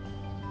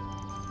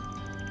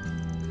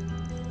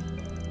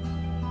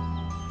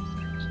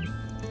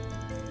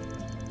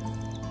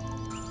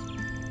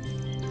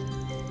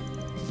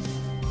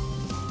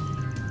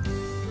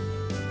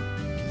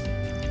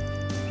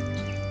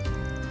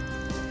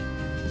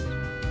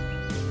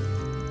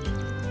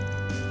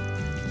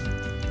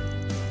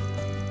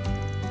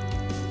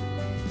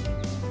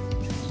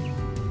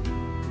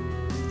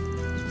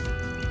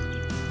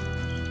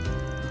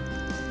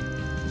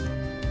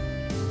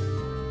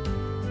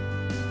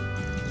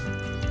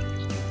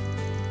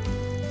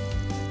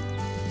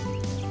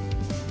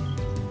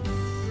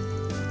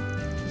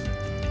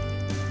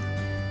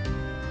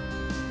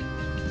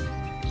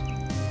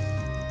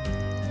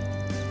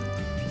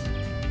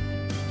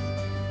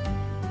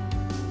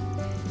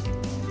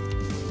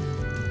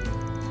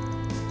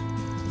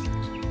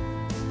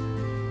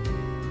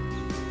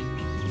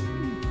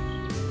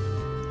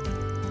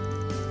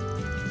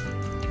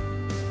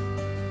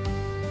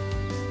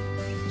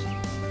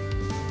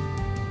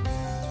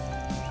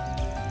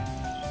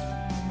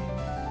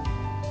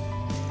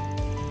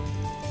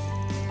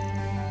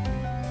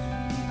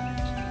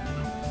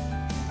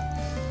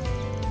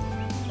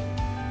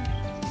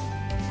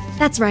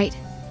 That's right.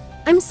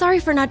 I'm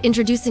sorry for not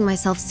introducing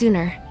myself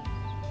sooner.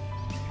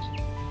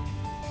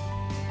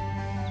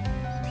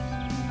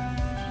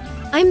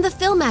 I'm the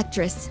film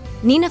actress,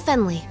 Nina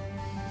Fenley.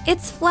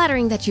 It's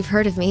flattering that you've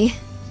heard of me.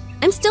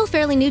 I'm still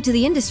fairly new to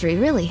the industry,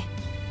 really.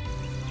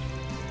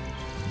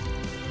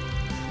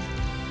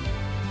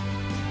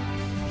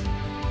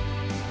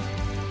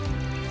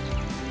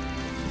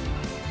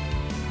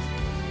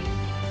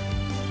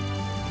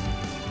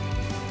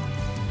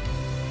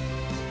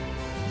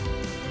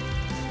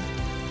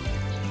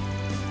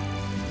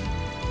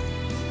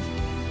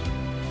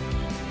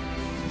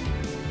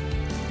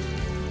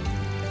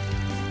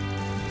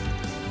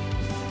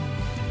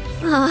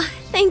 Aw,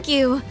 thank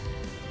you.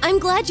 I'm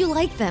glad you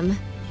like them.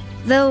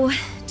 Though,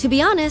 to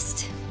be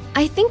honest,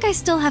 I think I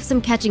still have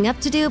some catching up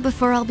to do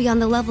before I'll be on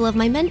the level of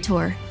my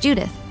mentor,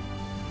 Judith.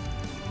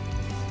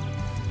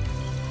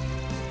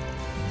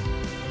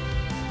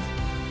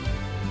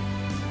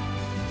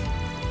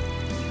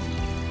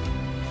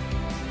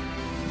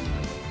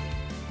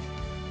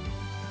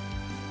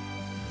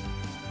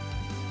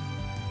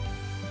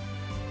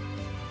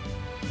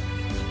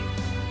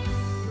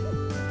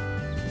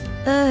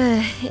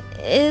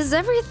 Is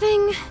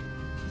everything...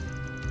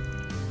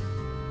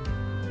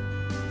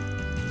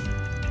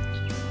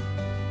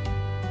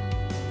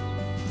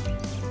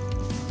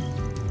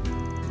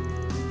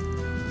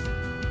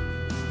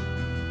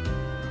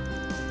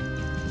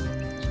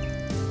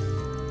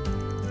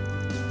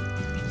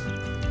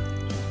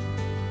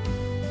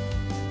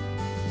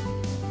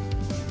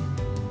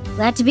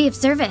 Glad to be of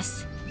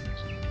service.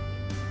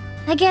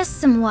 I guess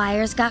some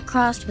wires got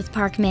crossed with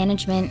park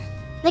management.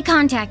 They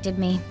contacted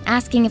me,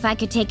 asking if I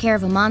could take care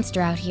of a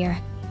monster out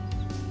here.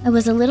 I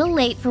was a little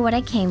late for what I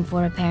came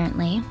for,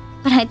 apparently,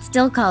 but I'd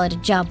still call it a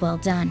job well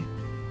done.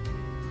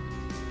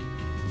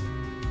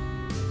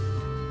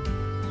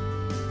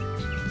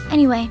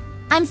 Anyway,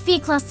 I'm Fee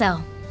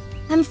Clausel.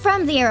 I'm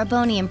from the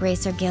Ereboni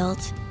Embracer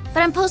Guild,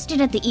 but I'm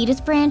posted at the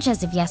Edith branch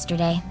as of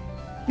yesterday.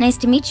 Nice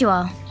to meet you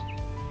all.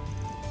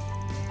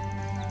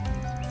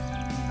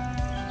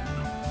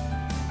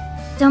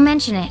 Don't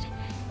mention it.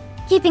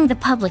 Keeping the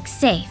public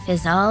safe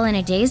is all in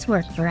a day's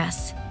work for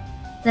us.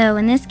 Though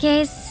in this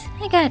case,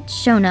 I got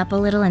shown up a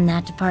little in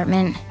that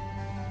department.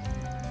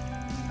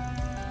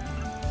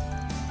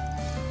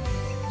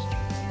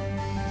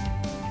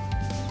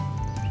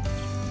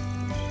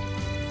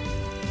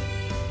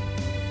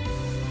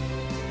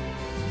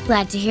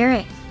 Glad to hear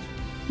it.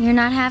 You're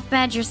not half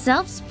bad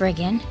yourself,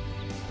 Spriggan.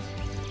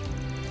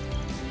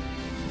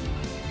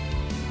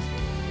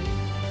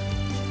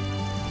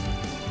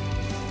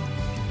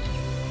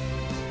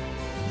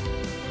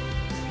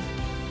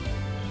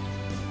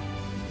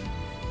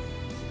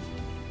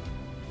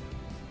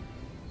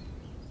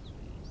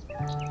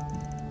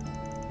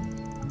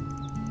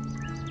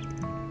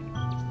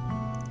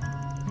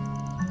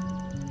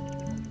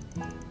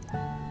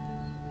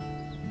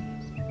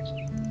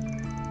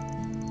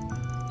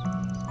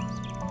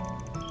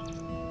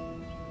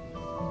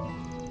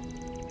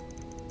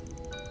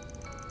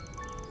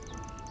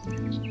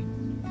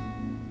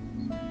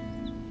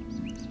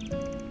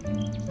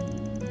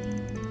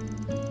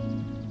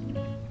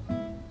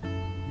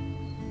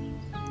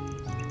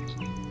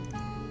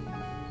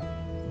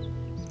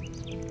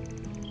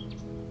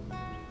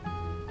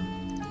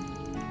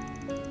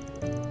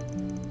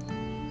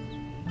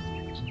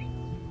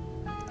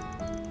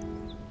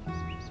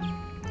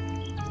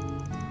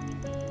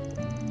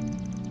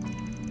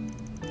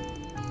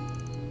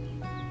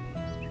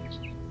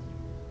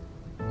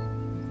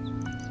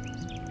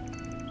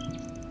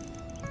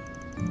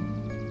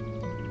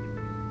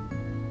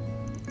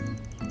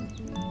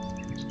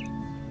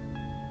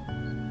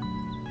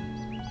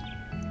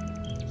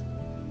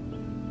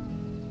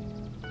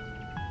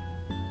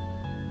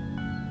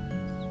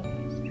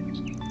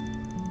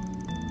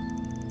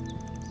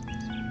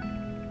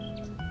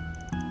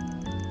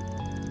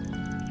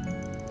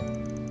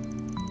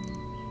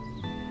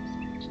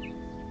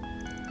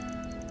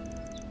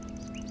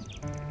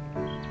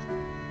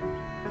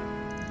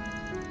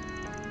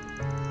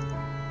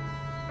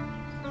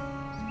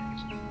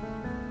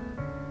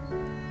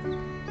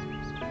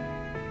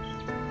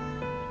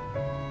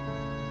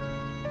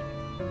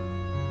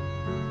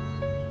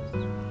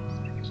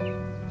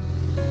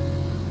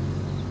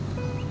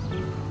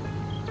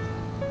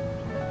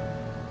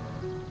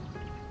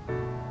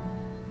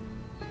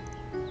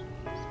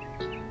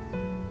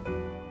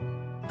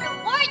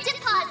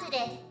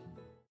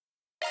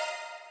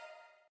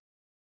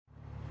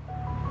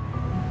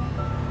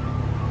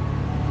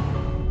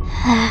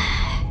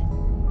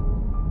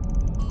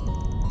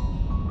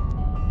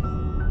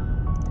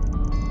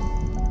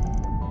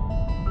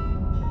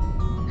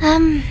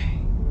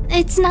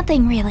 It's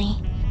nothing really.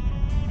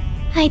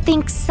 I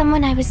think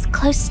someone I was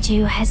close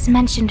to has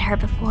mentioned her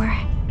before.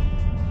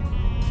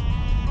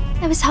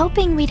 I was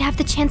hoping we'd have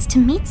the chance to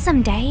meet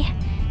someday.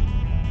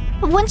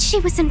 But once she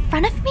was in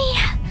front of me,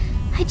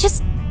 I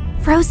just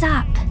froze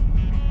up.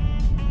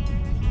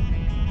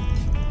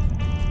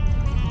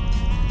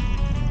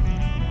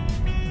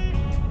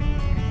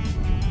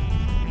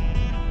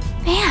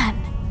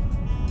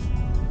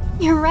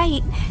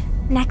 right.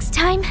 Next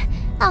time,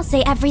 I'll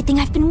say everything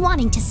I've been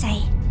wanting to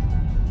say.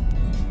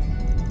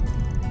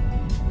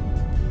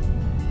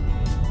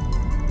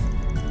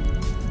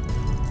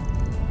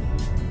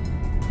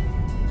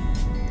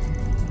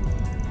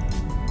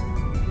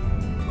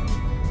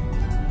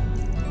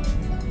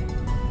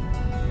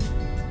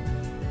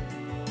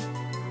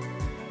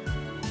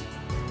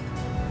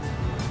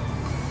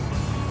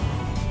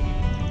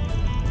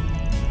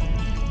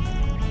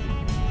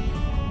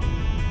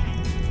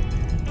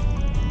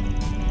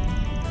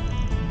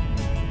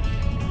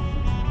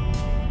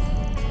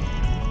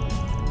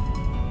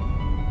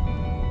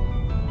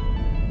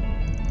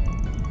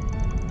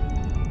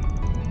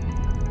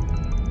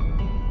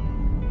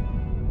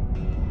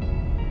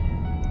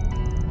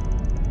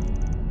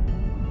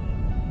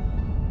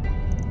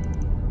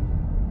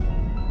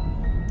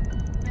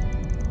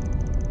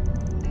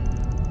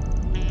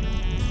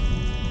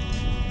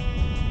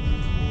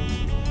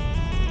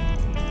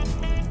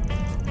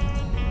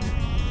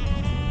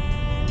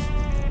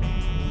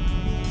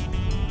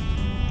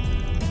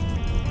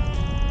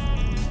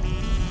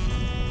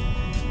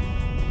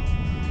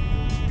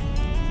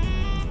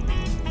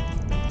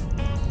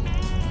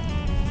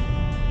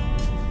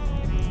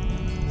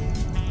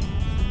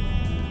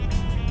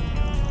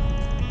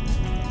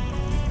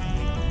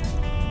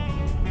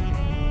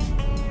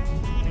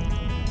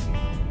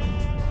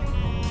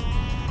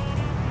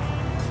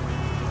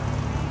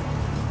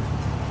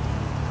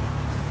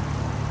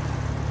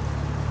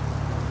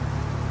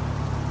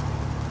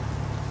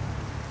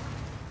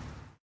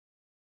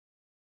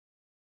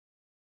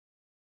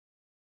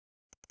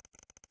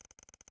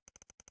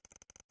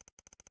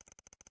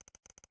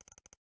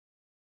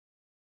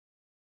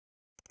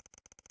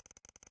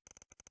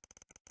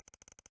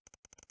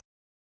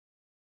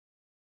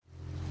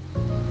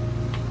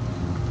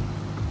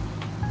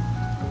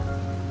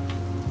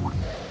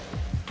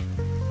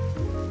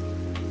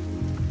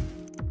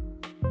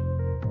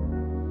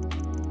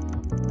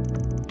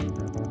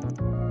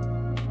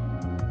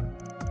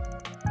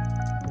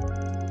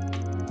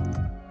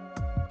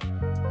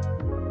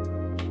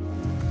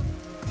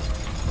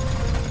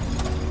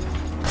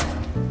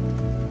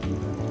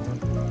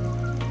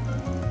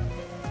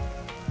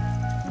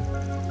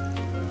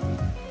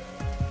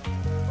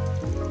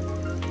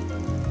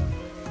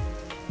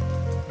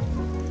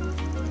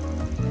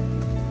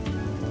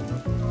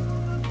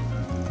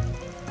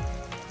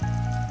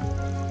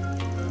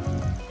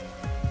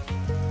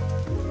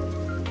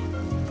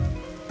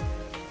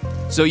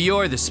 So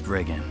you're the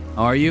Spriggan,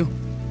 are you?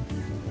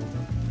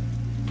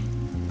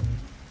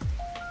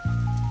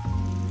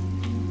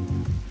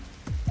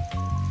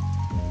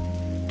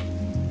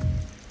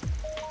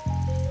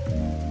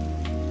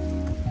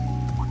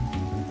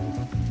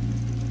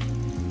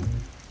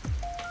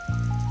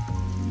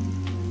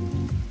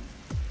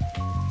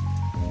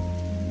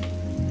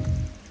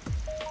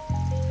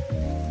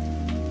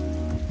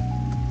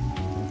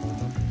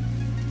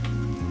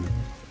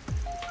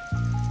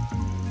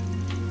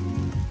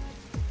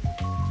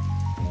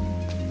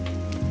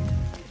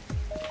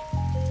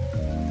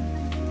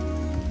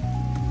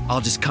 I'll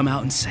just come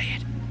out and say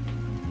it.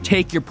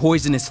 Take your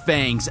poisonous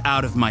fangs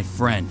out of my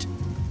friend.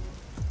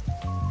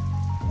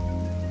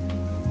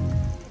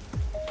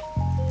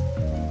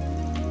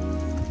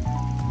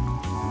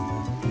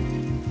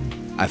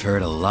 I've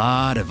heard a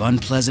lot of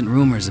unpleasant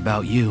rumors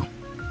about you.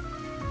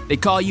 They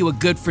call you a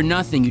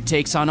good-for-nothing who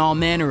takes on all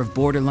manner of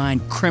borderline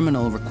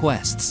criminal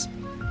requests.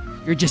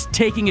 You're just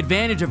taking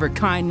advantage of her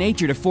kind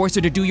nature to force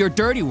her to do your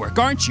dirty work,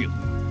 aren't you?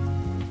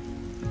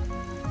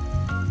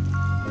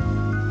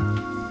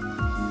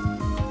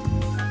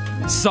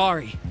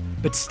 Sorry,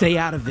 but stay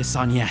out of this,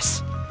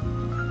 Agnes.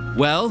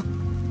 Well,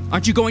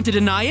 aren't you going to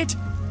deny it?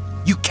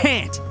 You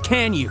can't,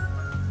 can you?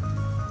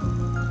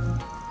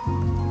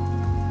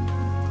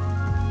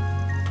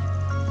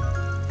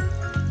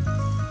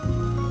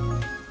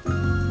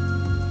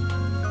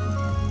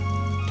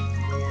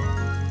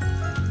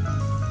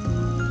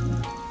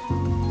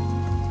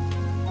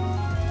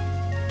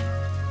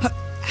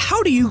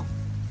 How do you...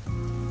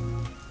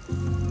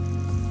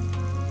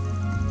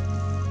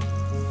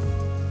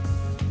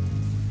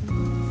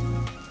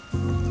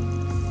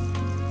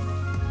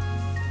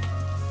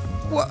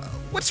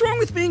 What's wrong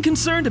with being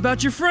concerned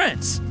about your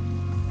friends?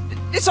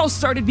 This all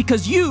started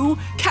because you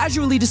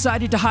casually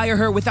decided to hire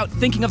her without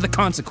thinking of the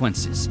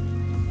consequences.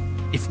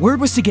 If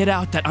word was to get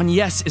out that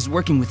Agnes is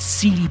working with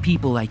seedy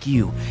people like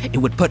you, it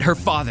would put her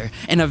father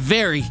in a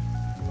very...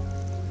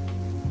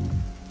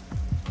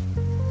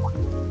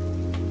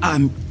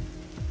 I'm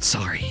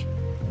sorry.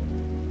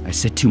 I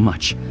said too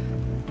much,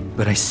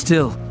 but I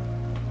still...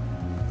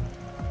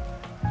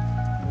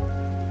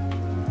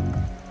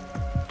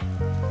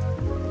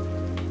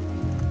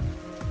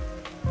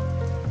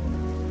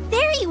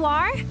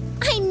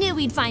 I knew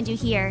we'd find you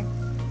here.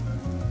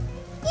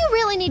 You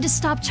really need to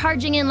stop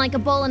charging in like a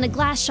bull in a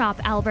glass shop,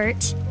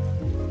 Albert.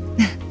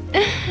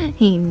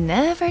 He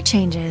never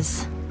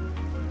changes.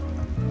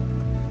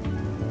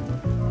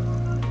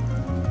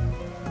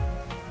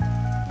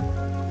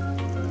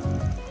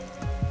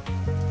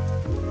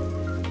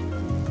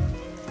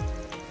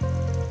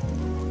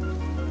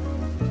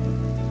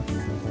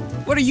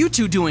 What are you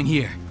two doing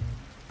here?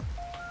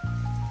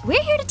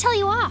 We're here to tell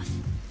you off.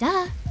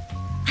 Duh.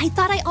 I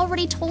thought I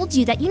already told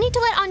you that you need to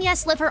let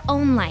Agnes live her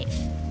own life.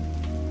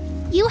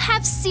 You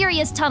have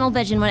serious tunnel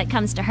vision when it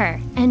comes to her,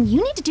 and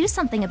you need to do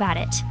something about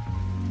it.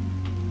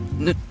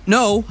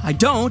 No, I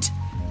don't.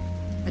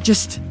 I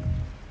just...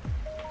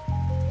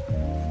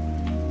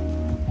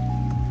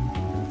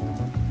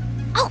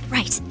 Oh,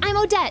 right. I'm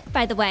Odette,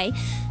 by the way.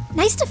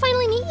 Nice to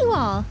finally meet you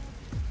all.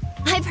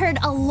 I've heard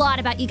a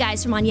lot about you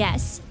guys from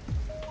Agnes.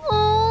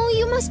 Oh,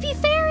 you must be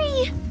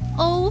Fairy.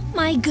 Oh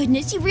my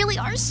goodness, you really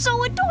are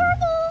so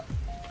adorable.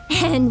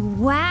 And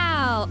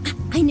wow,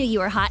 I knew you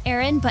were hot,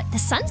 Erin, but the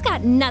sun's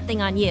got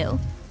nothing on you.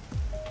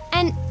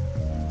 And,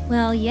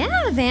 well,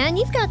 yeah, Van,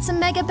 you've got some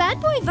mega bad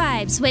boy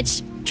vibes,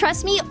 which,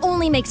 trust me,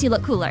 only makes you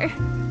look cooler.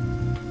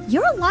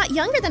 You're a lot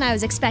younger than I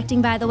was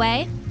expecting, by the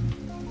way.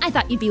 I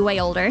thought you'd be way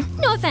older.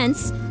 No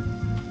offense.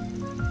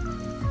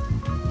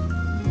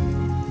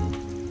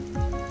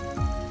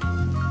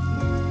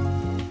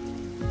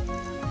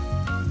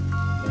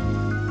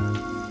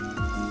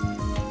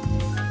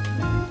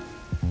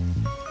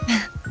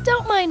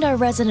 Don't mind our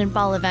resident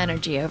ball of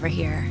energy over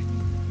here.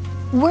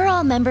 We're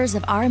all members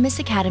of Aramis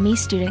Academy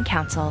Student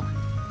Council.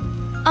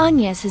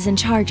 Agnes is in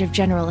charge of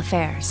general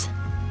affairs.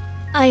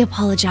 I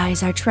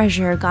apologize, our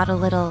treasurer got a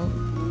little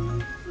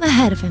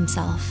ahead of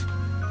himself.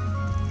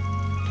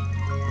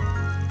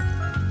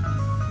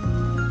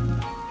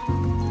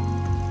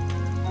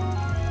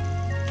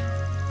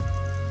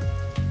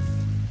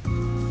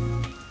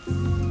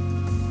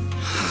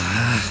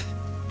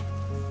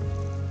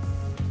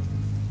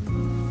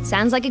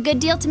 Sounds like a good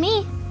deal to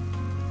me.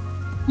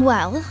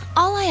 Well,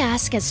 all I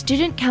ask as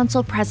student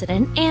council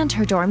president and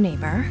her dorm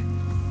neighbor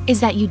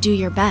is that you do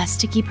your best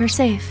to keep her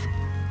safe.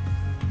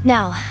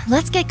 Now,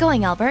 let's get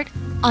going, Albert.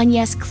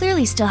 Agnes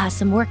clearly still has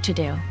some work to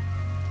do.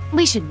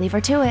 We should leave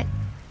her to it.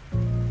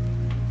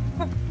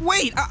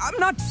 Wait, I'm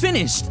not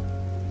finished.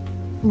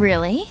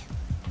 Really?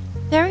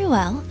 Very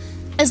well.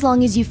 As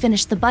long as you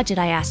finish the budget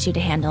I asked you to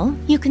handle,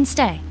 you can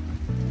stay.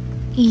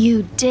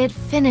 You did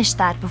finish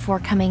that before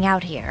coming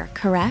out here,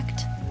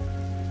 correct?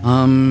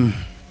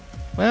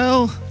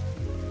 Well...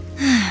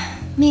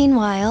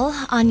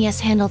 Meanwhile,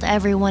 Agnes handled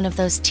every one of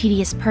those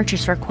tedious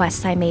purchase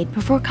requests I made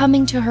before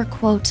coming to her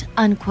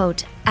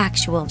quote-unquote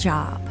actual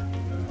job.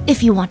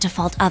 If you want to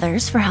fault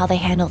others for how they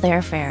handle their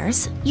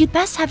affairs, you'd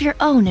best have your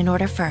own in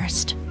order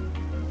first.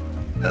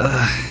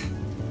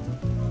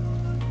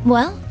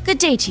 Well, good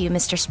day to you,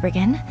 Mr.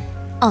 Spriggan.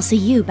 I'll see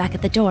you back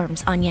at the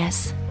dorms,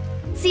 Agnes.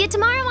 See you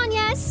tomorrow,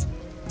 Agnes.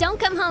 Don't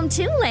come home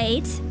too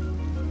late.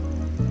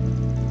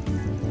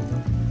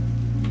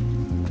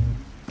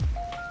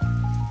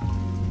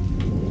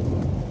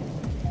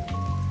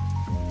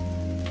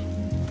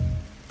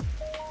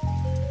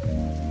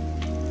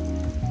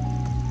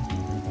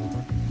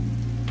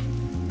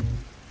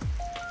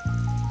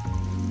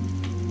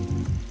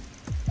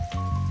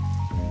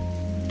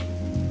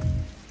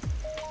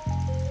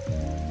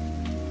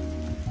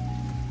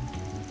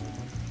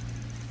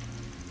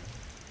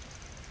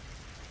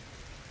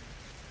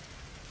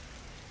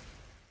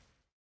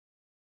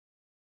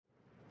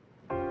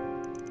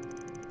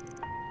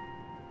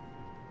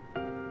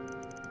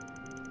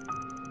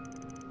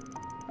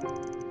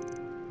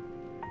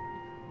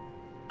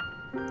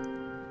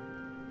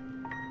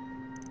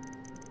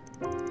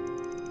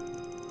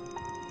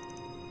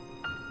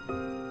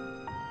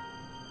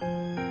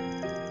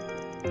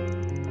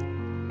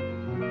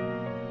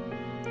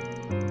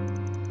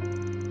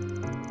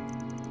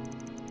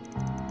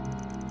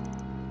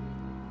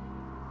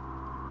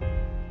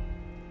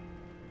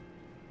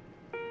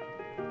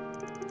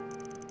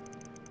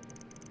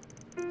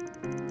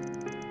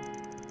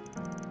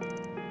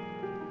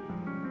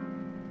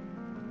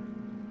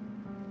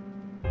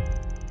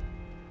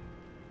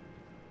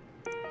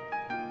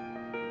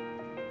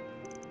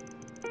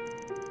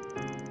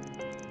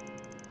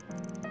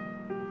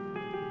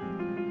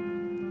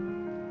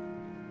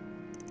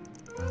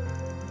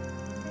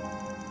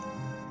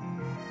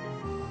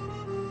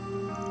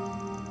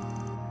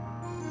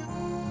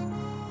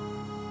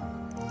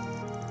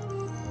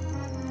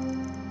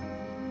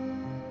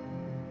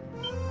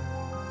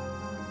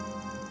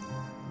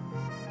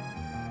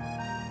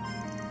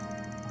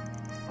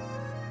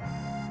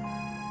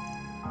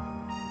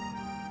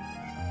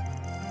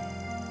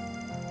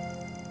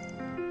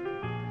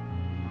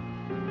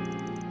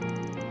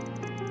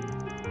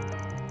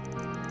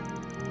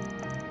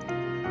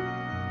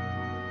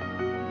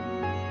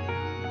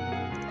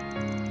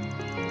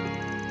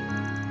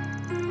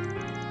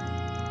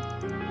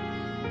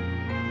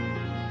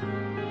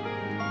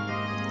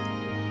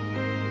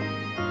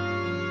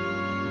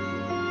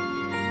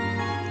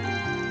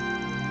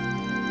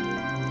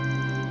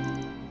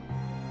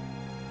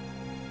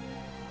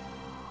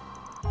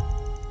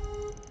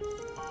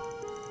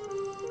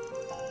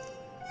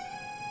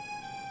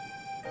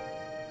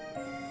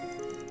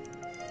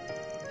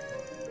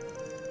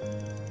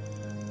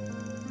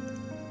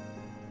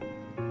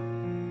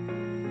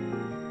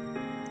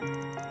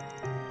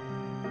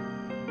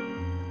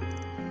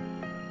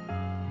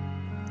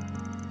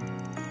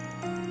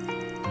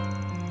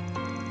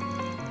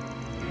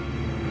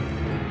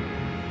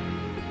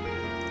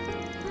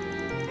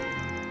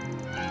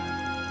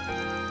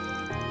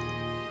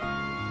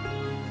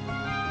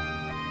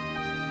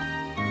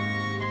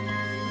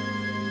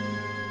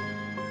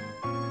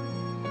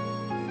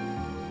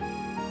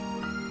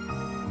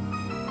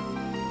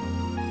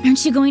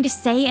 Aren't you going to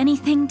say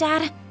anything,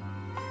 Dad?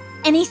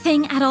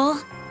 Anything at all?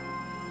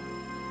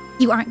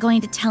 You aren't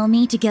going to tell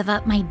me to give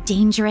up my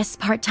dangerous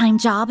part-time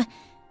job?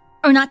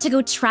 Or not to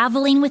go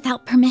traveling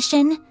without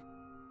permission?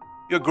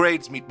 Your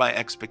grades meet my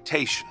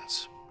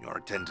expectations. Your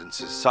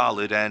attendance is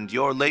solid, and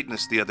your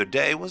lateness the other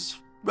day was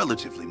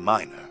relatively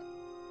minor.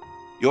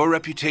 Your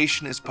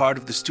reputation as part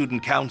of the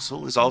student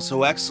council is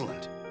also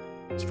excellent.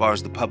 As far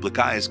as the public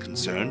eye is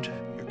concerned,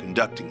 you're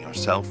conducting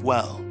yourself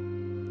well.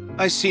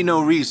 I see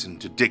no reason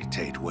to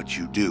dictate what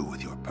you do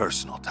with your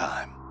personal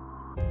time.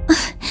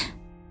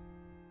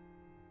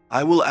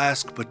 I will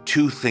ask but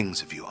two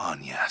things of you,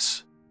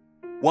 Agnes.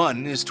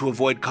 One is to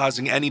avoid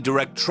causing any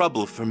direct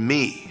trouble for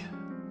me.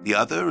 The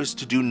other is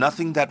to do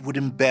nothing that would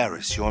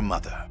embarrass your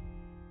mother.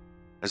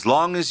 As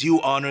long as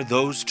you honor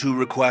those two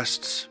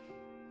requests,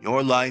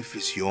 your life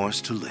is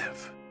yours to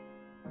live.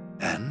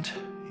 And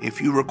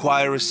if you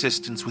require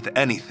assistance with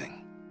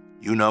anything,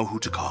 you know who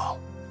to call.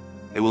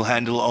 They will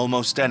handle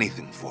almost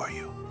anything for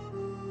you.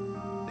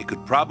 They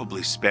could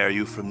probably spare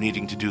you from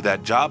needing to do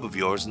that job of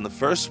yours in the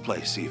first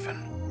place,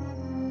 even.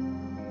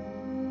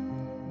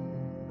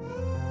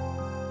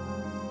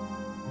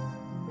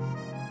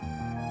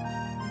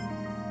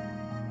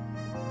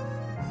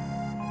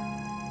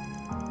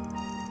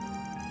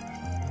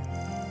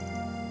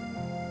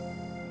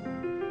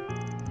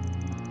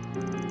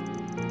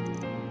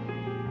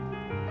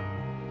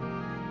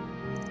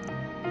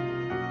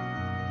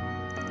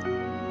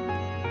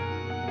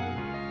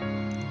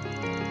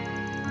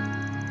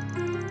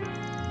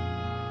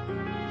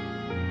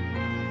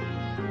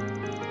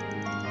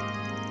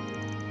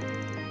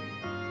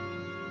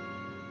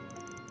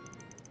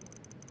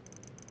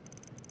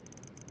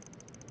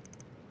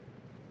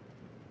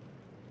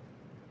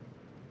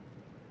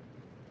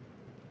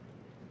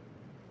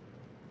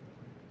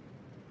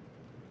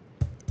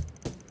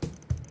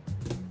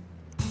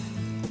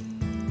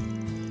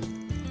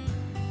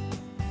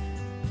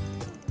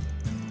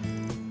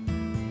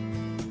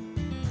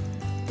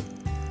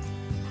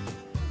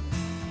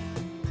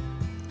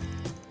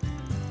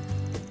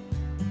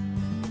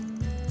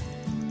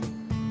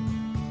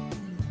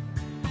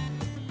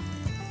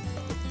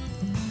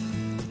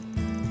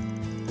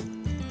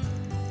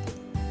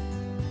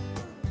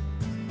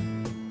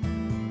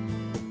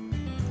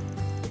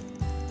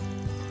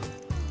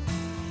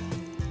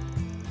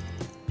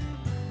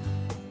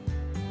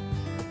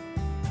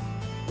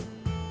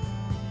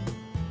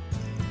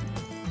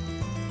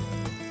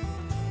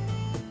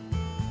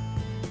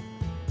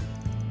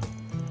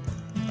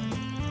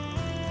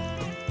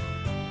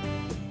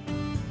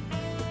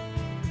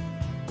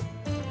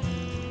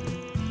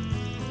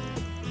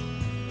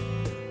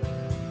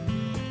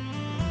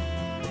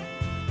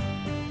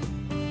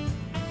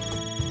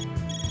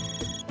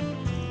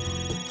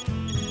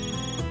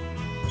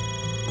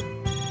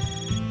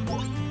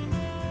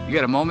 You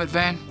got a moment,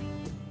 Van?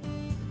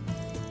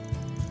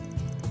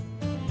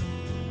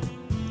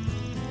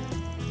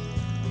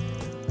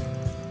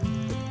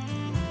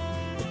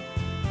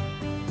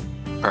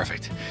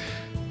 Perfect.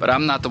 But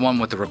I'm not the one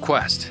with the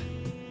request.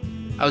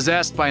 I was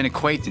asked by an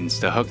acquaintance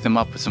to hook them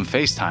up with some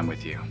FaceTime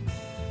with you.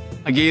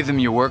 I gave them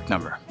your work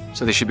number,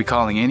 so they should be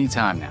calling any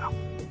time now.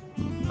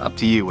 Up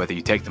to you whether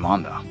you take them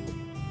on, though.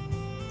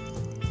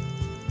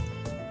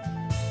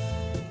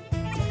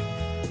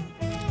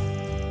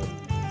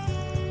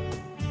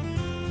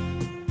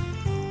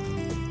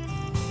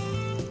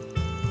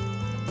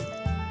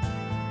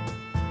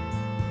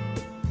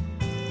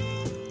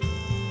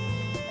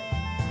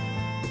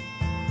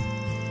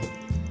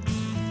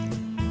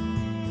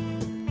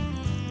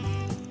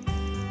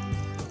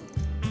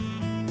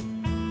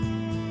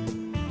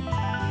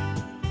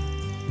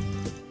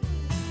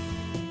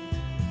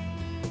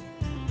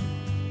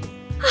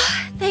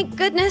 Thank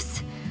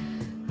goodness.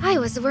 I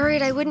was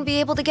worried I wouldn't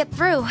be able to get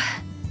through.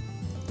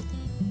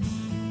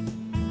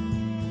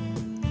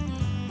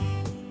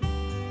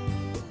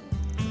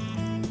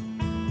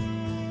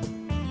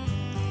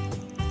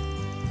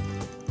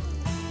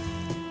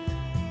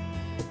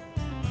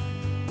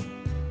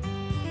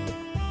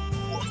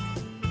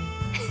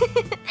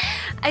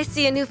 I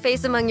see a new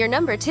face among your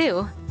number,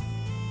 too.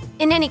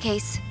 In any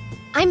case,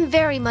 I'm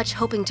very much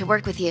hoping to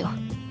work with you.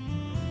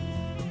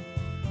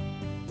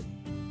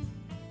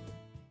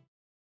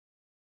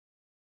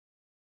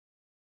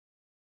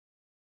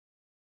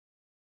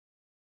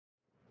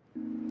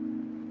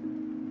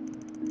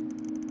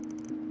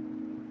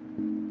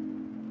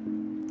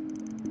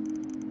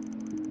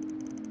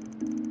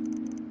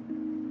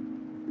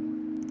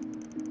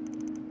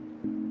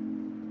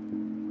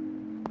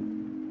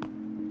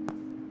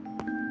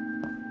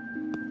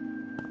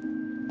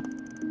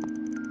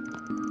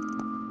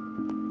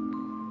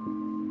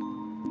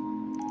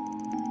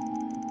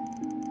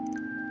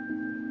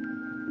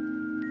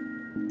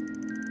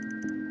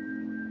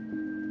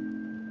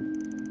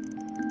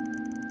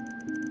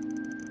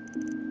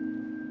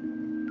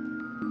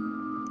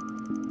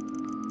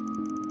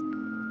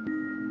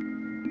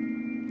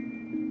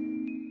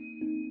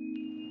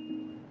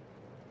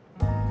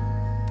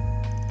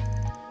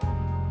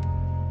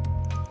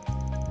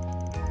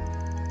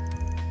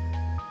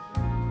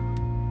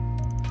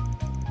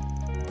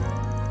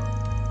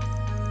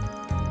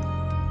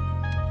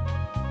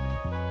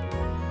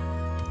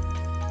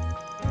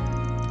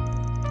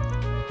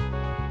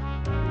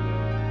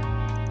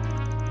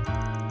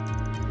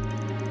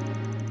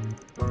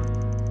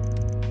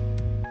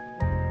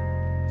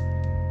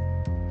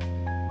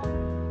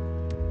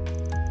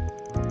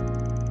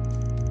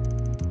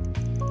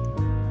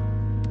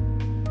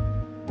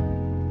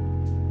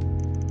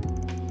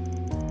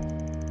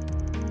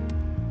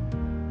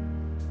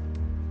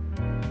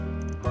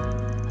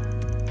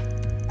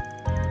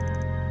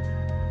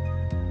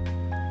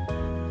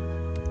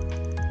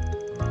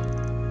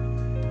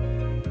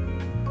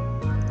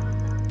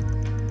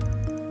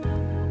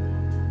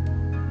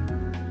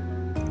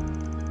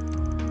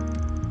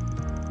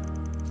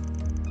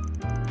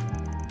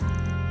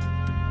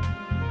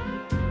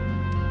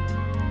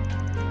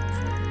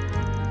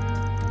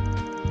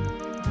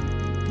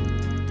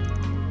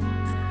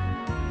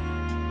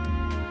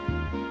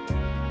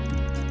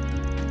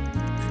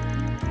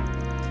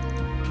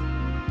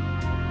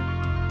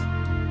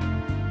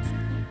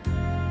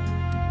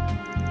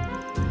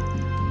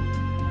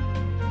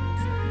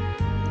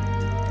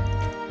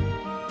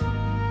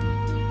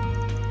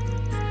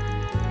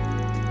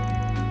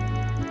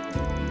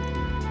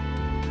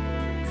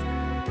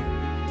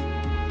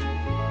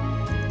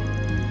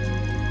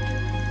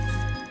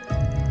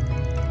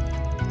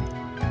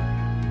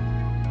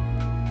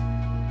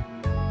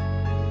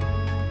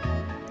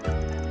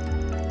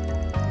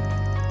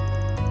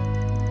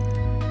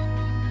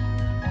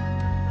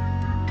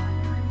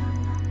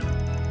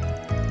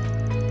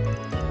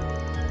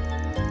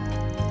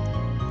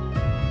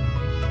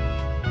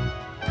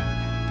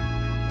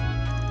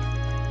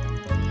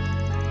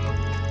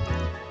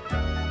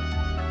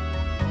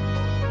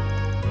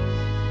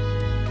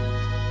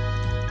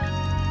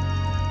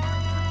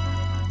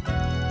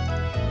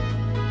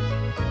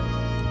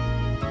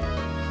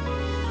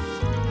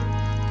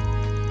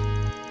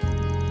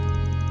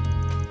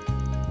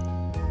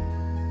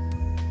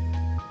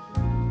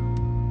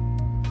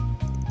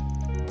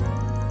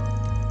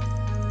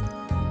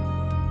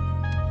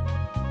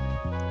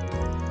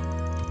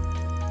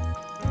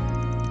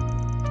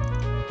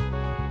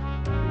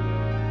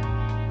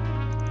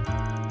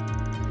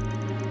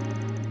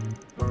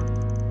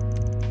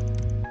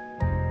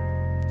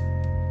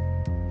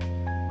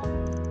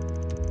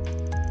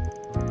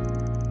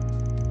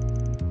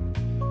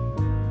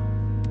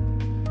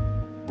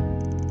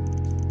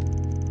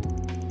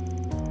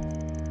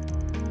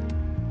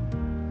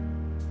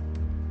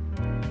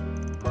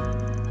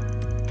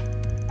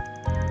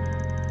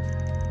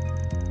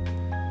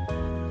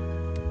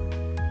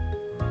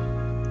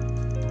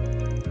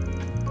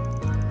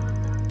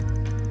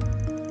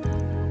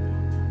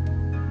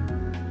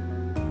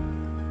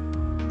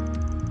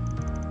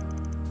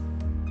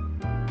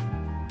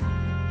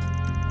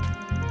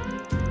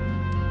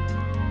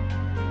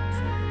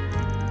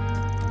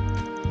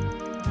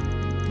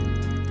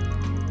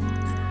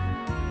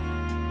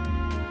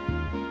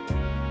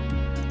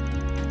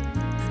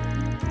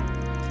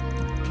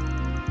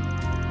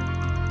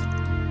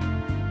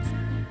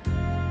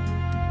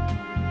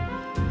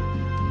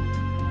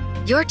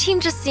 Your team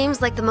just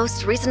seems like the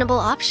most reasonable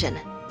option.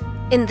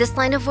 In this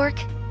line of work,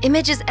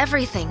 image is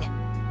everything.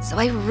 So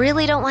I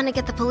really don't want to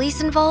get the police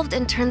involved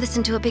and turn this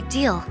into a big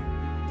deal.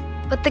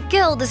 But the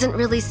guild isn't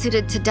really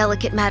suited to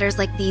delicate matters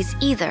like these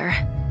either.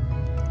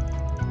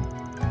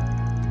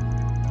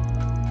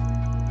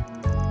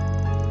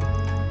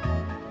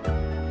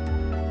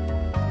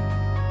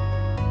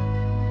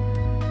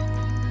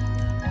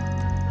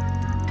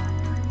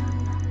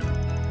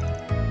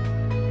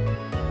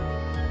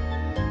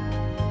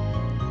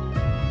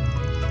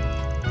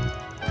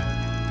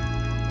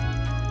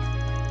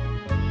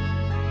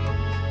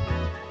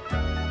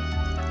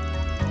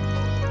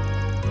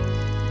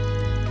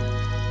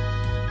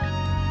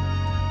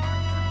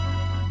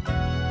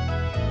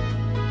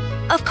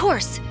 Of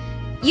course!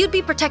 You'd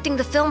be protecting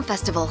the film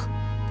festival.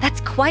 That's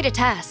quite a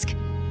task.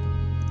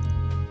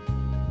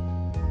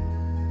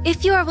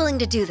 If you are willing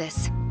to do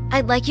this,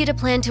 I'd like you to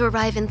plan to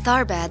arrive in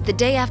Tharbad the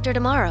day after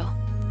tomorrow.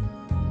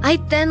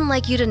 I'd then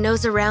like you to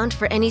nose around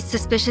for any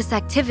suspicious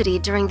activity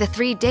during the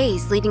 3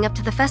 days leading up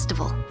to the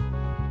festival.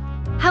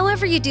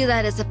 However you do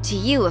that is up to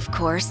you, of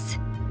course.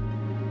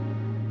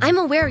 I'm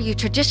aware you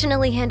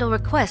traditionally handle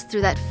requests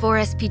through that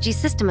 4SPG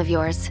system of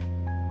yours.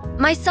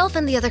 Myself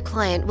and the other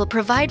client will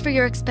provide for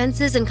your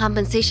expenses and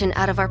compensation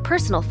out of our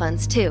personal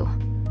funds, too.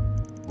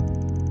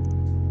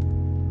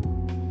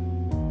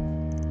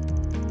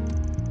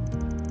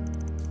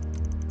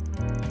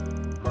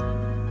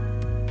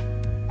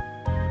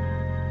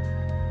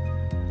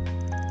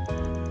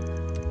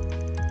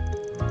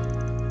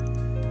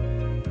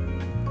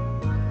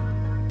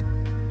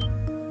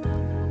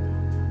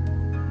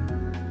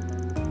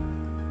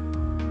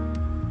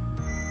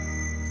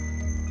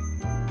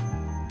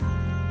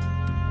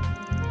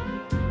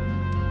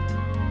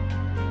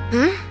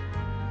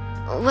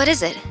 What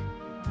is it?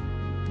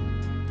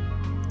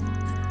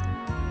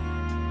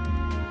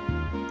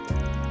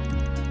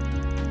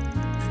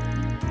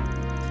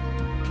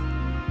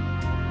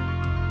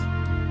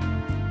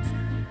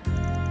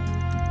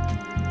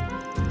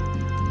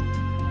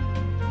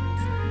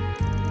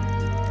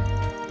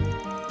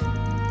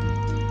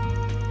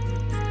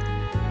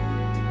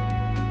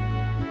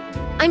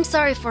 I'm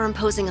sorry for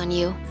imposing on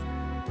you.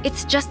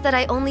 It's just that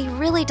I only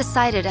really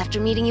decided after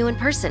meeting you in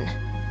person.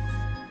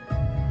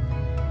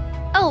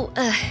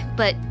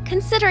 But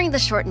considering the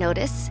short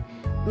notice,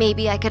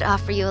 maybe I could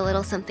offer you a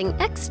little something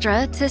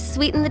extra to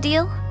sweeten the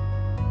deal?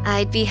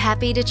 I'd be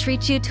happy to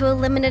treat you to a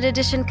limited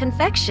edition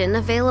confection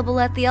available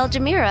at the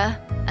Algemira,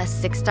 a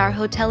 6-star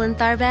hotel in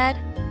Tharbad.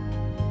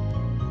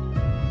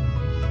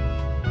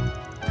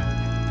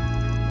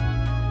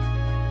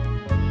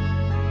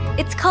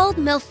 It's called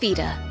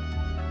Melfita,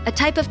 a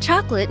type of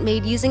chocolate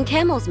made using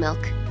camel's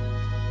milk.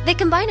 They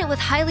combine it with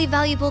highly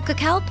valuable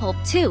cacao pulp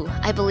too,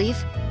 I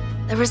believe.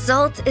 The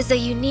result is a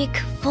unique,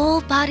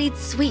 full-bodied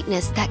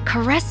sweetness that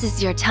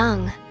caresses your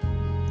tongue.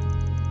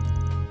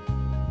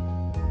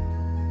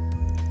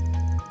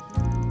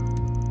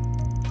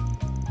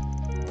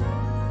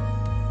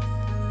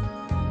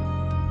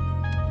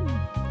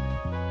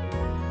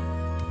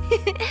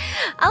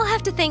 I'll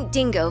have to thank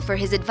Dingo for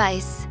his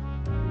advice.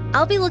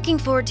 I'll be looking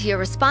forward to your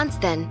response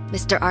then,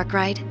 Mr.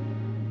 Arkwright.